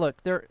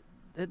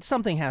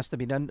 something has to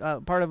be done.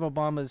 Part of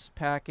Obama's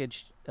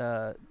package,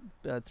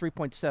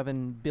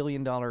 $3.7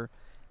 billion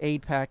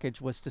aid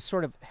package, was to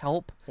sort of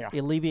help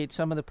alleviate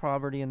some of the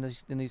poverty in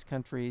these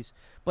countries.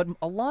 But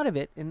a lot of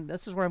it, and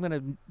this is where I'm going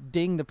to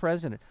ding the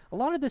president, a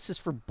lot of this is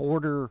for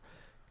border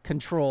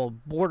control,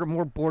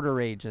 more border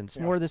agents,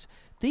 more of this.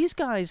 These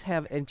guys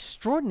have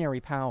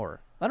extraordinary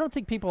power. I don't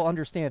think people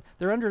understand.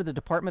 They're under the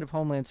Department of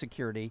Homeland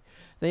Security.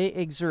 They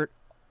exert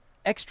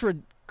extra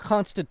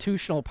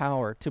constitutional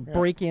power to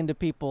break into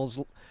people's,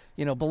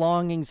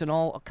 belongings and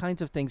all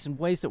kinds of things in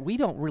ways that we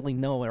don't really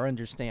know or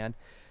understand.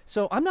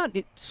 So I'm not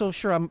so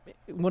sure I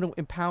want to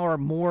empower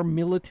more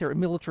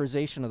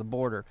militarization of the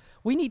border.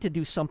 We need to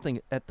do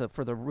something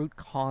for the root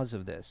cause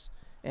of this.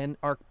 And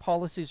our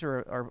policies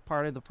are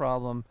part of the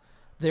problem.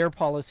 Their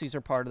policies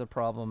are part of the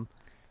problem.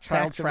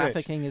 Child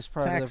trafficking is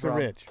part of the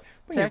problem. Tax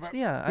the rich.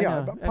 I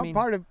know.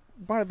 Part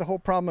of the whole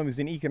problem is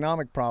an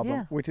economic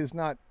problem, which is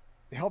not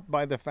helped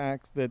by the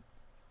fact that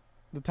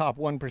the top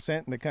 1%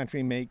 in the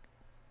country make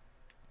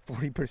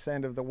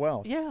 40% of the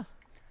wealth. Yeah.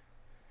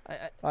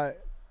 I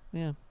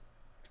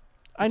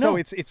So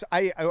know.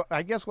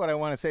 I guess what I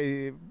want to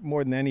say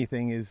more than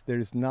anything is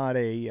there's not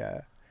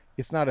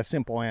it's not a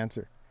simple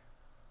answer.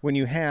 When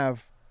you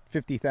have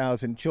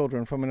 50,000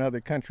 children from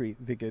another country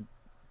that get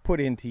put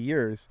into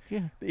yours,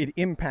 it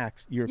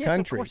impacts your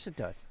country. Yes, of course it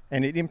does.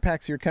 And it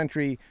impacts your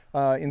country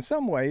in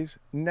some ways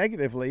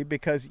negatively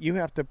because you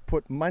have to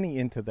put money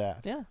into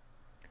that. Yeah.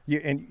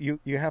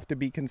 You have to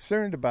be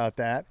concerned about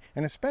that,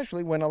 and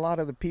especially when a lot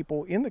of the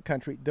people in the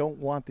country don't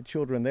want the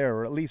children there,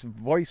 or at least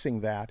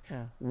voicing that.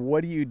 Yeah.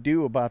 What do you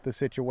do about the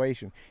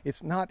situation?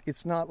 It's not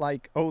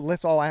like, oh,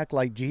 let's all act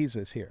like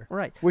Jesus here,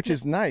 right? Which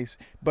is nice,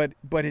 but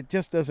it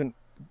just doesn't.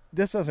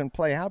 This doesn't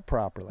play out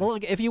properly. Well,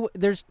 if you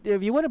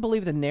want to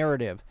believe the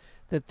narrative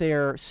that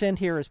they're sent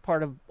here as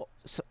part of,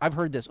 I've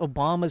heard this,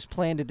 Obama's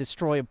plan to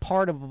destroy, a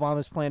part of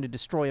Obama's plan to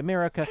destroy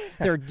America.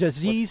 They're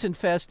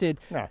disease-infested,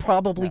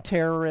 probably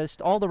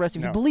terrorists, all the rest.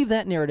 If you believe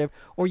that narrative,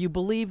 or you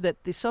believe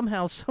that they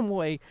somehow, some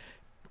way,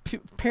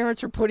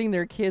 parents are putting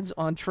their kids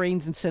on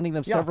trains and sending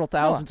them several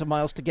thousands of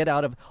miles to get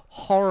out of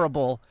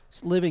horrible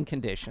living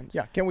conditions.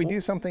 Yeah, can we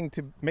do something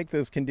to make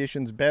those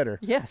conditions better?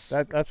 Yes.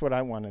 That's what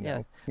I want to know.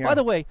 Yeah. Yeah. By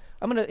the way,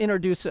 I'm going to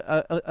introduce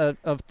a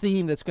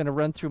theme that's going to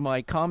run through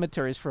my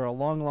commentaries for a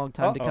long, long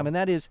time to come, and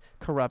that is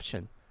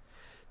corruption.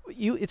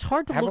 It's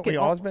hard to look at. Haven't we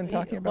always been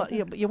talking about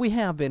that? Yeah, we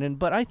have been,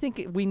 but I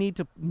think we need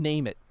to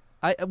name it.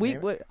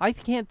 I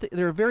can't.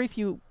 There are very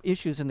few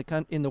issues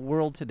in the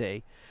world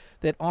today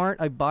that aren't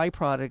a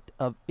byproduct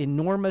of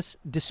enormous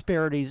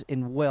disparities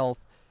in wealth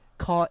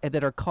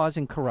that are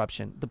causing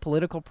corruption. The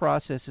political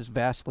process is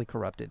vastly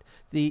corrupted.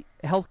 The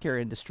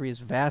healthcare industry is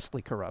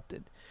vastly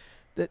corrupted.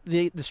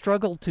 The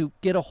struggle to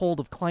get a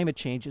hold of climate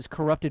change is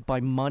corrupted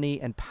by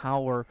money and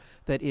power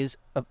that is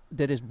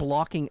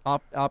blocking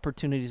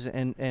opportunities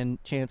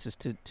and chances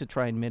to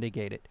try and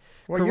mitigate it.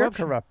 Well, you're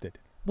corrupted.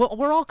 Well,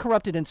 we're all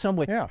corrupted in some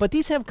way, yeah. But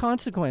these have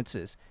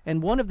consequences,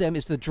 and one of them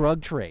is the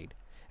drug trade.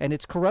 And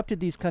it's corrupted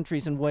these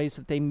countries in ways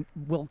that they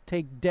will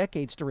take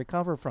decades to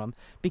recover from,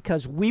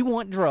 because we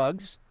want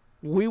drugs,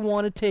 we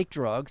want to take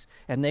drugs,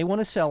 and they want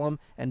to sell them,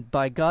 and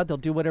by God, they'll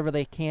do whatever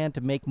they can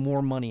to make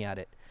more money at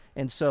it.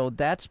 And so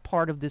that's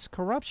part of this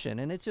corruption,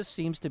 and it just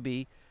seems to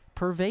be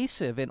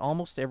pervasive in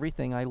almost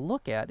everything I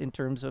look at in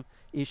terms of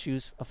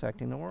issues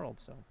affecting the world.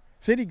 So,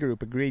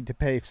 Citigroup agreed to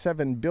pay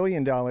 $7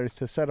 billion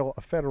to settle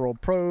a federal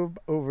probe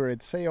over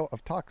its sale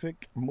of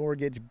toxic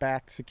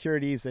mortgage-backed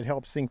securities that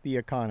help sink the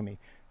economy.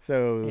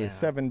 So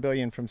 $7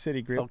 billion from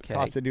Citigroup,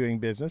 cost of doing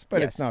business,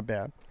 but it's not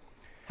bad.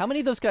 How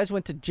many of those guys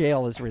went to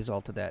jail as a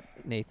result of that,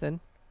 Nathan?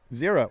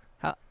 0.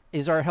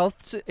 Is our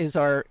health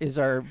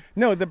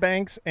No, the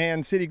banks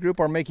and Citigroup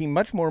are making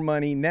much more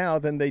money now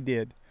than they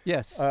did.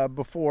 Yes.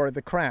 Before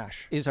the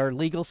crash. Is our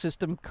legal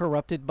system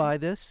corrupted by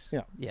this?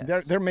 Yeah.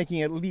 Yes. They're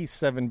making at least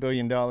 $7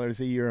 billion a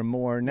year or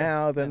more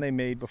now than they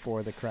made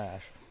before the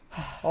crash.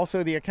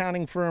 Also, the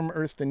accounting firm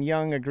Ernst &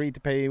 Young agreed to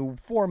pay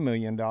 $4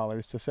 million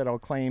to settle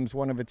claims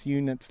one of its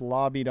units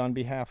lobbied on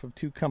behalf of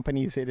 2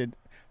 companies it had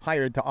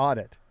hired to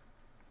audit.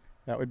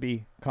 That would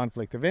be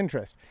conflict of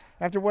interest.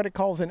 After what it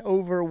calls an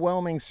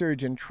overwhelming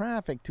surge in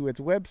traffic to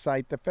its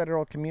website, the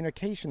Federal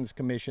Communications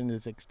Commission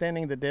is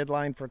extending the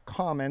deadline for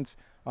comments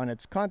on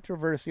its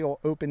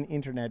controversial open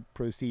internet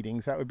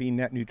proceedings. That would be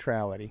net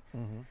neutrality.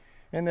 Mm-hmm.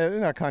 And they're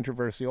not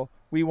controversial.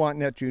 We want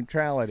net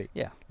neutrality.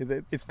 Yeah.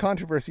 It's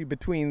controversy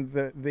between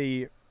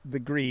the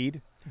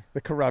greed, the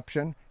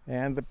corruption,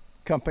 and the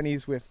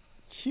companies with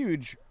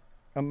huge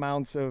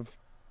amounts of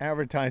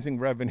advertising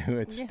revenue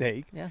at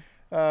stake. Yeah.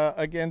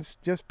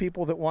 Against just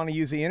people that want to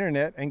use the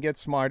internet and get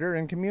smarter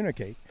and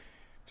communicate.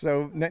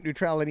 So net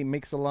neutrality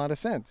makes a lot of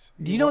sense.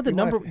 Do you know the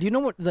number? Do you know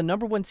what the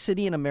number one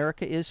city in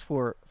America is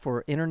for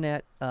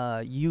internet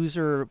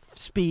user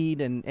speed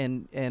and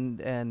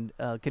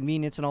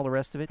convenience and all the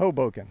rest of it?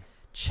 Hoboken.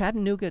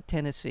 Chattanooga,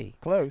 Tennessee.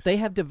 Close. They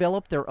have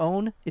developed their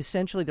own,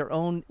 essentially their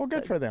own. Well,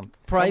 good for them.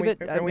 Private,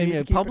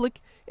 public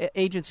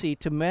agency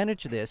to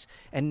manage this,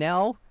 and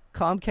now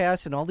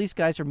Comcast and all these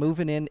guys are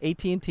moving in.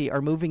 AT&T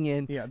are moving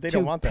in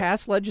to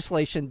pass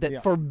legislation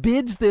that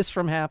forbids this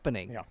from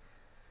happening.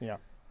 Yeah.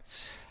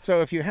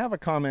 So if you have a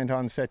comment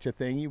on such a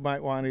thing, you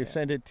might want to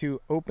send it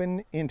to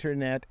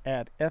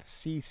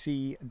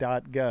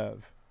openinternet@fcc.gov.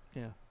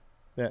 Yeah.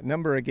 That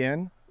number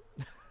again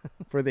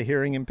for the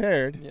hearing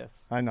impaired. Yes.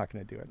 I'm not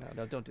going to do it.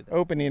 No, don't do that.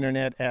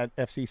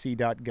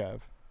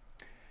 openinternet@fcc.gov.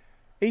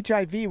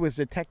 HIV was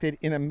detected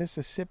in a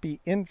Mississippi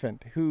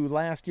infant who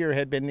last year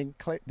had been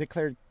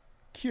declared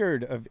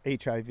cured of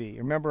HIV.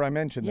 Remember I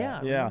mentioned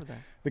that? Yeah, I remember that.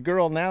 The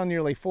girl, now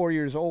nearly 4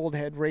 years old,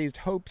 had raised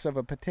hopes of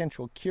a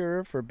potential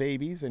cure for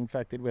babies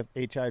infected with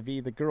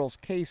HIV. The girl's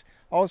case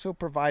also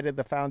provided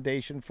the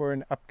foundation for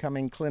an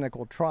upcoming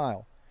clinical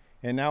trial.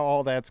 And now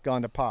all that's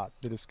gone to pot.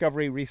 The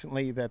discovery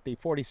recently that the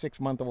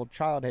 46-month-old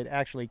child had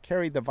actually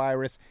carried the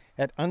virus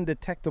at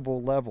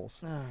undetectable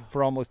levels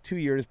for almost 2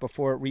 years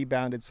before it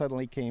rebounded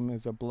suddenly came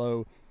as a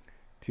blow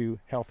to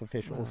health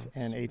officials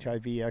and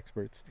HIV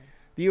experts.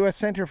 The U.S.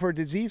 Center for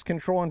Disease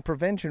Control and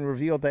Prevention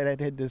revealed that it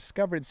had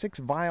discovered 6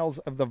 vials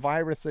of the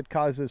virus that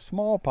causes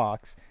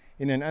smallpox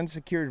in an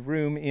unsecured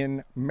room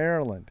in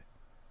Maryland.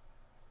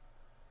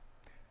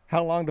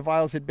 How long the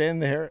vials had been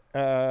there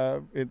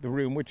in the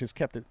room, which is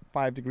kept at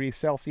 5 degrees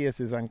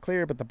Celsius, is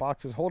unclear, but the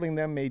boxes holding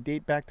them may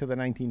date back to the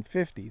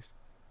 1950s.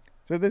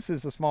 So this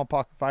is the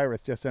smallpox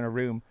virus just in a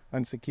room,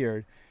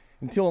 unsecured.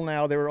 Until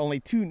now, there were only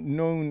 2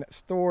 known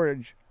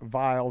storage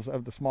vials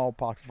of the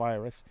smallpox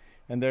virus,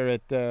 and they're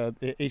at the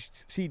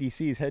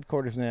CDC's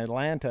headquarters in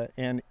Atlanta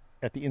and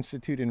at the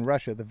institute in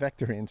Russia, the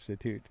Vector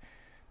Institute.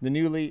 The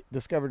newly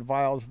discovered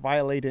vials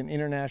violate an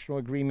international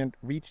agreement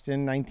reached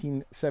in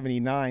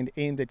 1979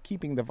 aimed at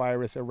keeping the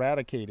virus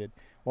eradicated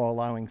while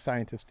allowing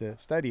scientists to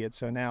study it.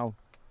 So now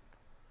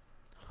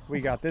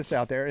we got this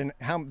out there. And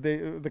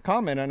the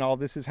comment on all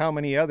this is, how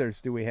many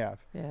others do we have?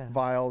 Yeah.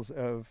 Vials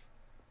of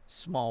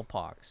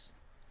smallpox.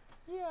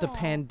 The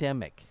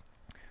pandemic.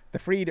 The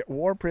freed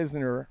war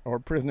prisoner or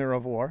prisoner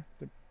of war,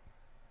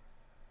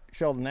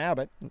 Sheldon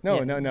Abbott. No,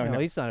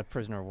 he's not a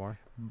prisoner of war.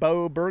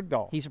 Bo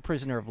Bergdahl. He's a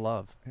prisoner of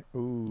love.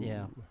 Ooh.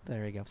 Yeah,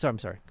 there you go. So I'm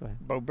sorry. Go ahead.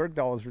 Bo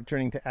Bergdahl is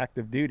returning to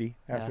active duty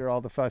after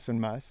all the fuss and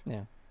muss.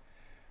 Yeah.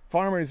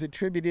 Farmers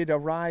attributed a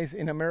rise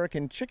in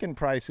American chicken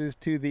prices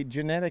to the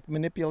genetic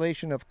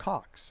manipulation of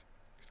cocks.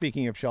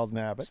 Speaking of Sheldon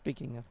Abbott.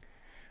 Speaking of.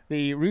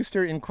 The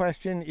rooster in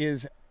question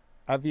is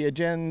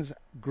Aviagen's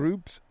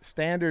Group's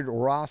standard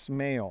Ross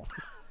male.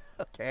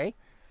 Okay.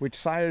 Which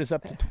sires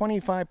up to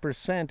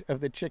 25%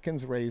 of the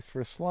chickens raised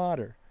for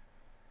slaughter.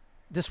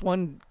 This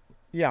one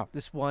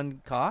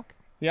cock?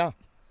 Yeah.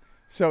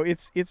 So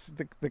it's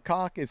the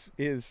cock is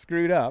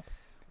screwed up.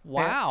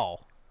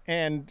 Wow.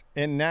 And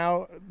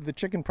now the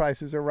chicken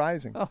prices are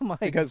rising. Oh my!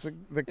 Because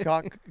the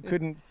cock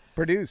couldn't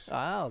produce.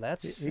 Wow,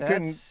 that's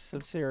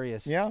some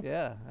serious.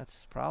 Yeah,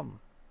 that's a problem.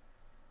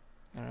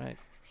 All right.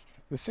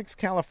 The Six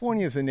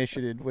Californias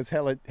initiative was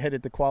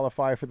headed to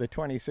qualify for the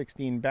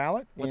 2016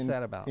 ballot. What's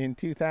that about? In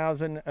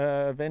 2000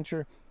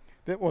 venture.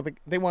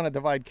 They want to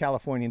divide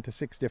California into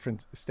 6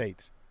 different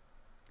states.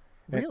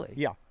 Really?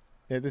 Yeah.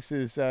 This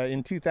is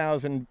in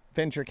 2000,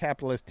 venture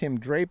capitalist Tim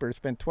Draper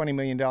spent $20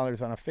 million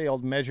on a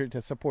failed measure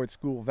to support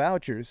school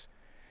vouchers.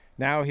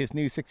 Now his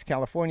new Six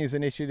Californias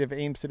initiative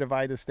aims to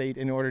divide the state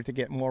in order to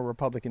get more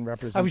Republican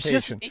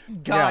representation.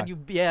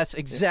 Yes,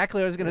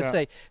 exactly what I was going to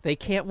say. They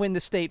can't win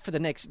the state for the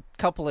next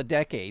couple of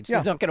decades.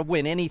 They're not going to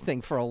win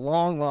anything for a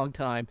long, long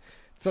time.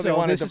 So they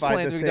want to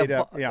divide the state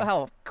up.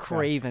 How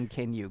craven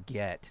can you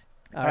get?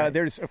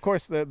 There's, of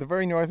course, the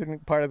very northern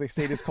part of the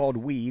state is called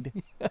Weed.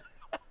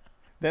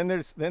 Then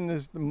there's the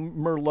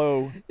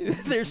Merlot.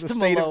 There's the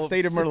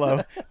state of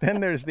Merlot.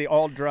 Then there's the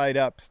all dried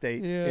up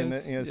state in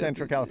the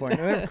Central California.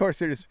 And then of course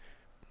there's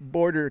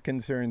border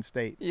concerned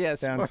state.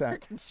 Yes, down border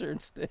south.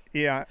 Concerned state.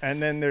 Yeah,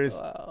 and then there's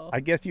I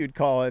guess you'd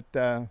call it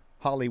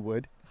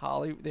Hollywood.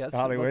 Yes,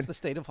 Hollywood. That's the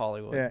state of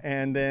Hollywood. Yeah,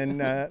 and then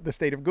the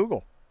state of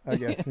Google, I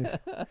guess.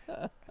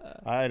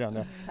 I don't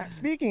know.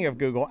 Speaking of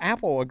Google,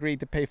 Apple agreed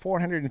to pay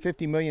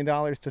 $450 million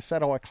to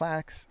settle a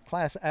class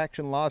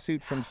action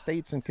lawsuit from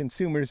states and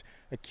consumers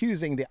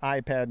accusing the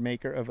iPad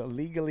maker of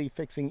illegally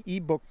fixing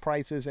ebook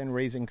prices and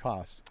raising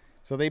costs.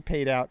 So they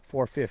paid out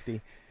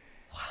 $450.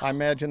 Wow. I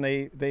imagine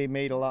they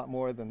made a lot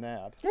more than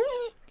that.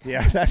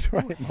 Yeah, that's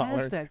right, Who Mahler.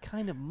 has that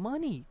kind of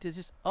money to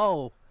just?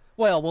 Oh,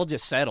 well, we'll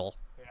just settle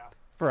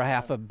for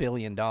 $500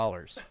 million.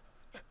 What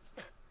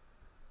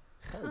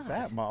was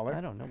that, Mahler? I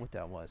don't know what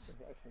that was.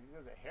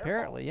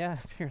 Apparently.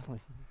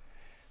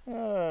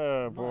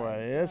 Oh,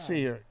 boy. Let's see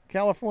here.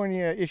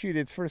 California issued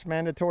its first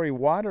mandatory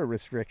water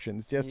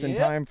restrictions just in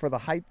time for the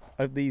height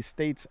of the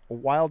state's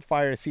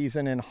wildfire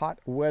season and hot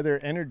weather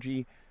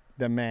energy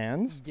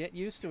demands. Get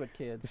used to it,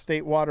 kids. The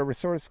State Water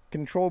Resource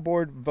Control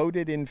Board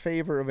voted in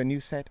favor of a new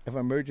set of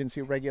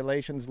emergency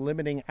regulations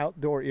limiting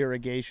outdoor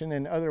irrigation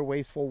and other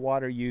wasteful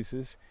water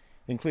uses,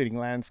 including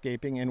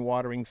landscaping and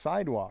watering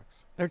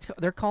sidewalks.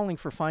 They're calling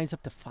for fines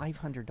up to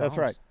 $500. That's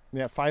right.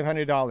 Yeah,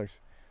 $500.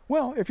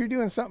 Well, if you're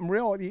doing something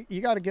real,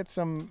 you got to get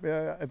some.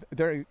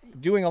 They're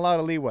doing a lot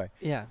of leeway.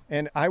 Yeah.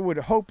 And I would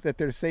hope that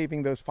they're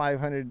saving those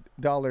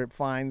 $500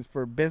 fines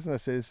for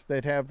businesses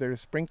that have their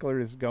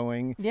sprinklers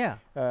going. Yeah.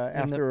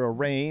 After a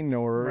rain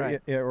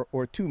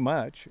or too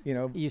much,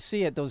 You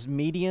see it, those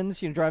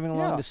medians. You're driving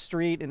along the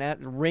street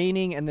and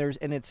raining, and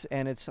it's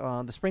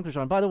the sprinklers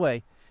on. By the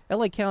way,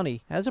 LA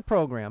County has a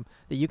program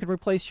that you can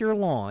replace your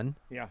lawn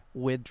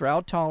with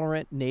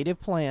drought-tolerant native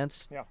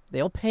plants. Yeah.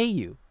 They'll pay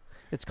you.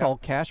 It's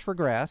called Cash for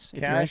Grass.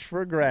 Cash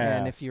for Grass.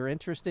 And if you're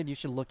interested, you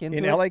should look into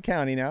it. In LA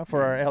County now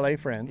for our LA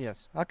friends.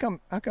 Yes. How come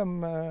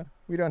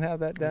we don't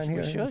have that down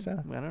here? We should. I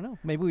don't know.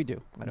 Maybe we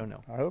do. I don't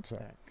know. I hope so.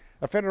 Right.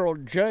 A federal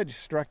judge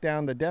struck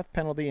down the death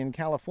penalty in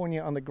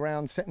California on the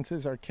grounds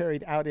sentences are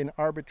carried out in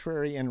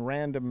arbitrary and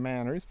random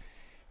manners.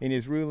 In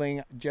his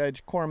ruling,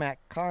 Judge Cormac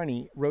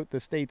Carney wrote the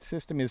state's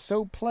system is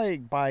so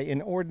plagued by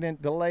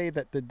inordinate delay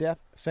that the death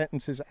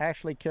sentence is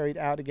actually carried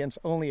out against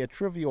only a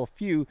trivial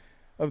few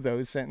of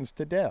those sentenced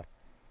to death.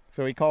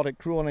 So he called it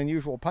cruel and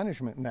unusual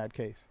punishment in that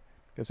case,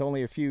 because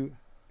only a few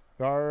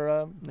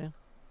are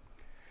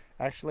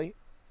actually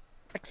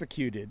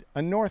executed.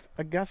 A North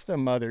Augusta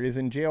mother is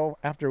in jail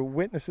after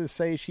witnesses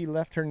say she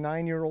left her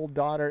 9-year-old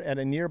daughter at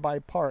a nearby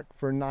park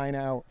for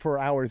 4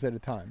 hours at a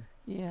time.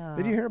 Yeah.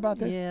 Did you hear about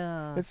this?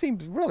 Yeah. It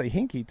seems really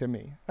hinky to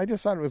me. I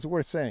just thought it was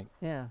worth saying.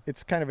 Yeah.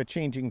 It's kind of a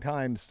changing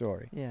time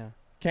story. Yeah.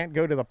 Can't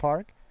go to the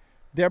park.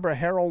 Deborah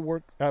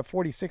Harrell,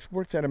 46,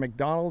 works at a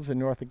McDonald's in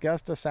North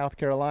Augusta, South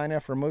Carolina.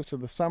 For most of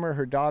the summer,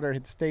 her daughter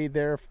had stayed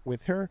there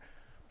with her,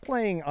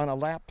 playing on a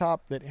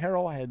laptop that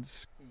Harrell had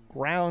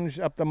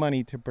scrounged up the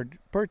money to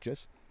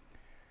purchase.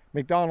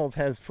 McDonald's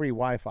has free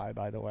Wi-Fi,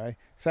 by the way.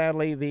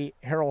 Sadly, the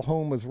Harrell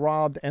home was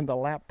robbed and the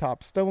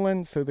laptop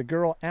stolen, so the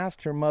girl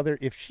asked her mother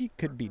if she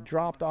could be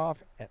dropped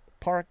off at the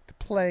park to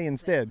play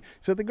instead.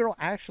 So the girl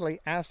actually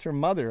asked her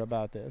mother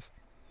about this.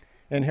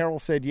 And Harrell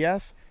said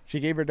yes. She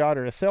gave her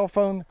daughter a cell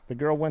phone. The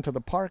girl went to the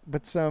park,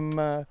 but some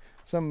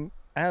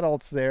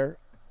adults there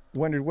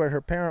wondered where her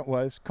parent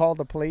was, called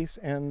the police,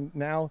 and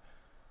now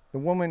the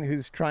woman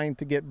who's trying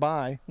to get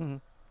by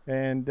and,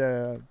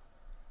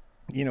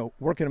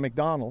 work at a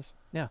McDonald's.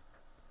 Yeah.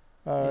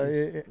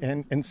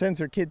 And sends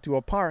her kid to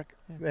a park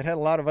that had a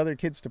lot of other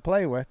kids to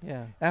play with.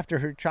 Yeah. After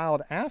her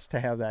child asked to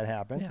have that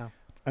happen. Yeah.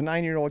 A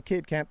 9-year-old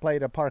kid can't play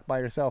at a park by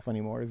herself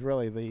anymore is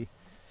really the...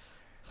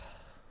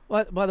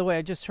 Well, by the way,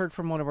 I just heard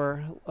from one of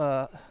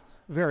our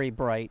very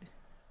bright,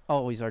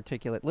 always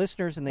articulate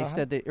listeners, and they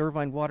said the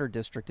Irvine Water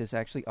District is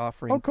actually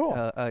offering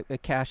a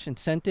cash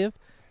incentive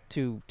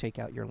to take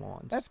out your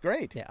lawns. That's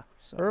great. Yeah.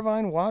 So.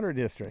 Irvine Water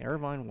District.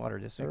 Irvine Water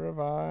District.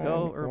 Irvine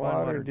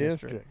Water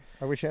District.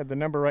 I wish I had the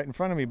number right in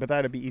front of me, but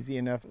that'd be easy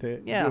enough to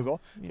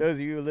Google. Yeah. Those of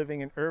you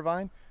living in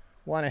Irvine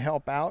want to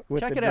help out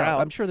with the drought. Check it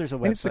out. I'm sure there's a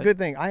website. And it's a good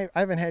thing. I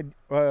haven't had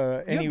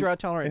any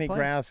drought-tolerant plants.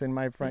 Grass in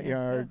my front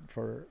yard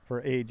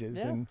for ages.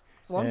 Yeah. And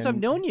as long as I've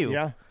known you.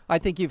 Yeah. I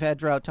think you've had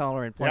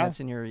drought-tolerant plants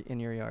in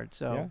your yard,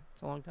 so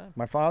it's a long time.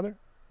 My father?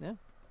 Yeah.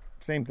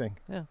 Same thing.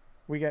 Yeah.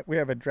 We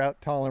have a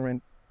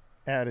drought-tolerant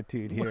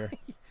attitude here.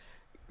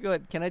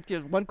 Good. Can I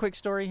do one quick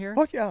story here?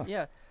 Oh, yeah.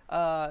 Yeah.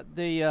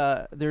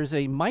 There's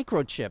a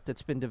microchip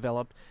that's been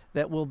developed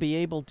that will be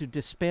able to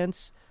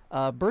dispense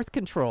birth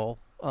control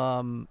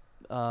to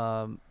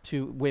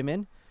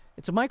women.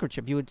 It's a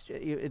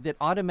microchip that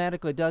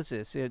automatically does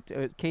this.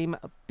 It came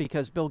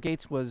because Bill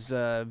Gates was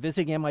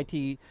visiting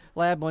MIT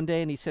lab one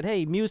day, and he said, hey,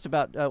 he mused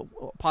about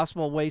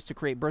possible ways to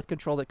create birth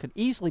control that could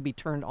easily be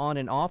turned on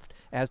and off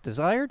as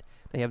desired.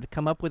 They have to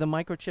come up with a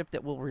microchip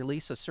that will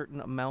release a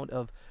certain amount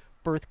of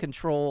birth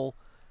control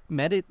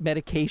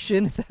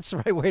medication, if that's the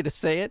right way to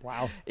say it,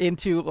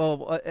 into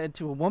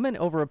a woman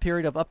over a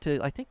period of up to,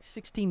 I think,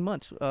 16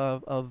 months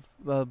of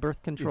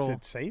birth control. Is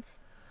it safe?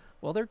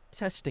 Well, they're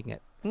testing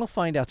it. We'll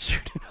find out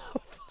soon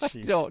enough. I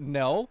don't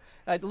know.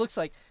 It looks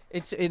like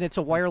it's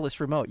a wireless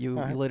remote. You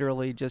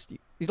literally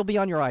it'll be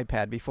on your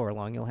iPad before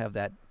long. You'll have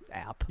that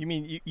app. You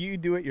mean you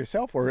do it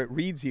yourself, or it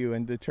reads you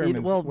and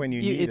determines when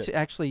you need it? It's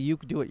actually, you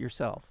can do it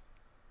yourself.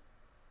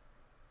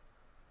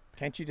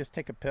 Can't you just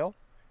take a pill?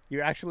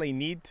 You actually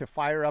need to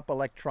fire up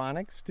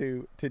electronics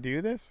to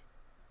do this?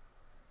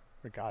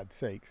 For God's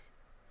sakes.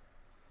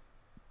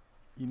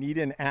 You need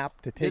an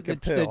app to take a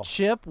pill. The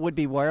chip would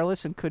be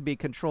wireless and could be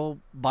controlled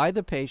by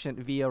the patient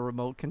via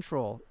remote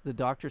control. The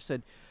doctor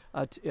said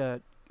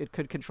it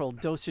could control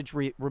dosage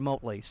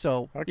remotely.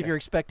 So if you're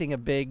expecting a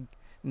big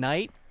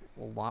night,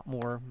 a lot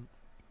more.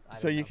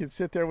 So you could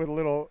sit there with a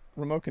little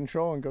remote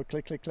control and go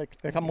click, click, click,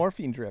 like a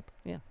morphine drip.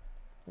 Yeah,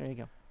 there you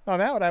go. Oh,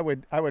 that I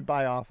would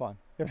buy off on.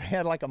 If I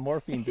had like a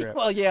morphine drip.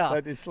 Well, yeah,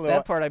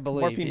 that part I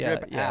believe. Morphine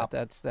drip app.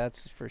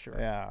 That's for sure.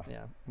 Yeah.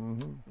 Yeah.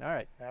 Mm-hmm. All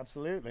right.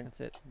 Absolutely. That's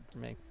it for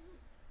me.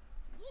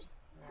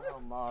 Oh,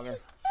 mother.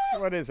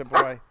 What is it,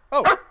 boy?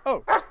 Oh.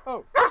 Oh,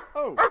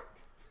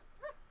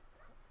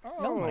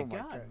 my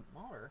God.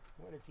 Mahler.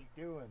 What is he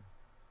doing?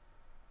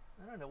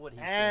 I don't know what he's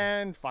doing.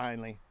 And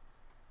finally.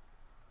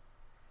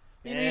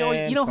 You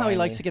know how he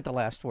likes to get the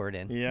last word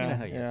in. Yeah. You know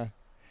how he is.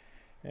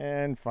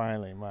 And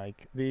finally,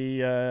 Mike,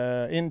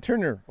 in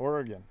Turner,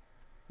 Oregon.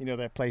 You know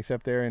that place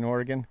up there in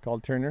Oregon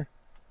called Turner?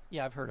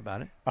 Yeah, I've heard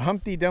about it. A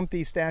Humpty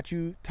Dumpty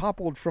statue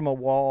toppled from a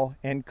wall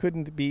and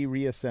couldn't be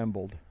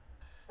reassembled.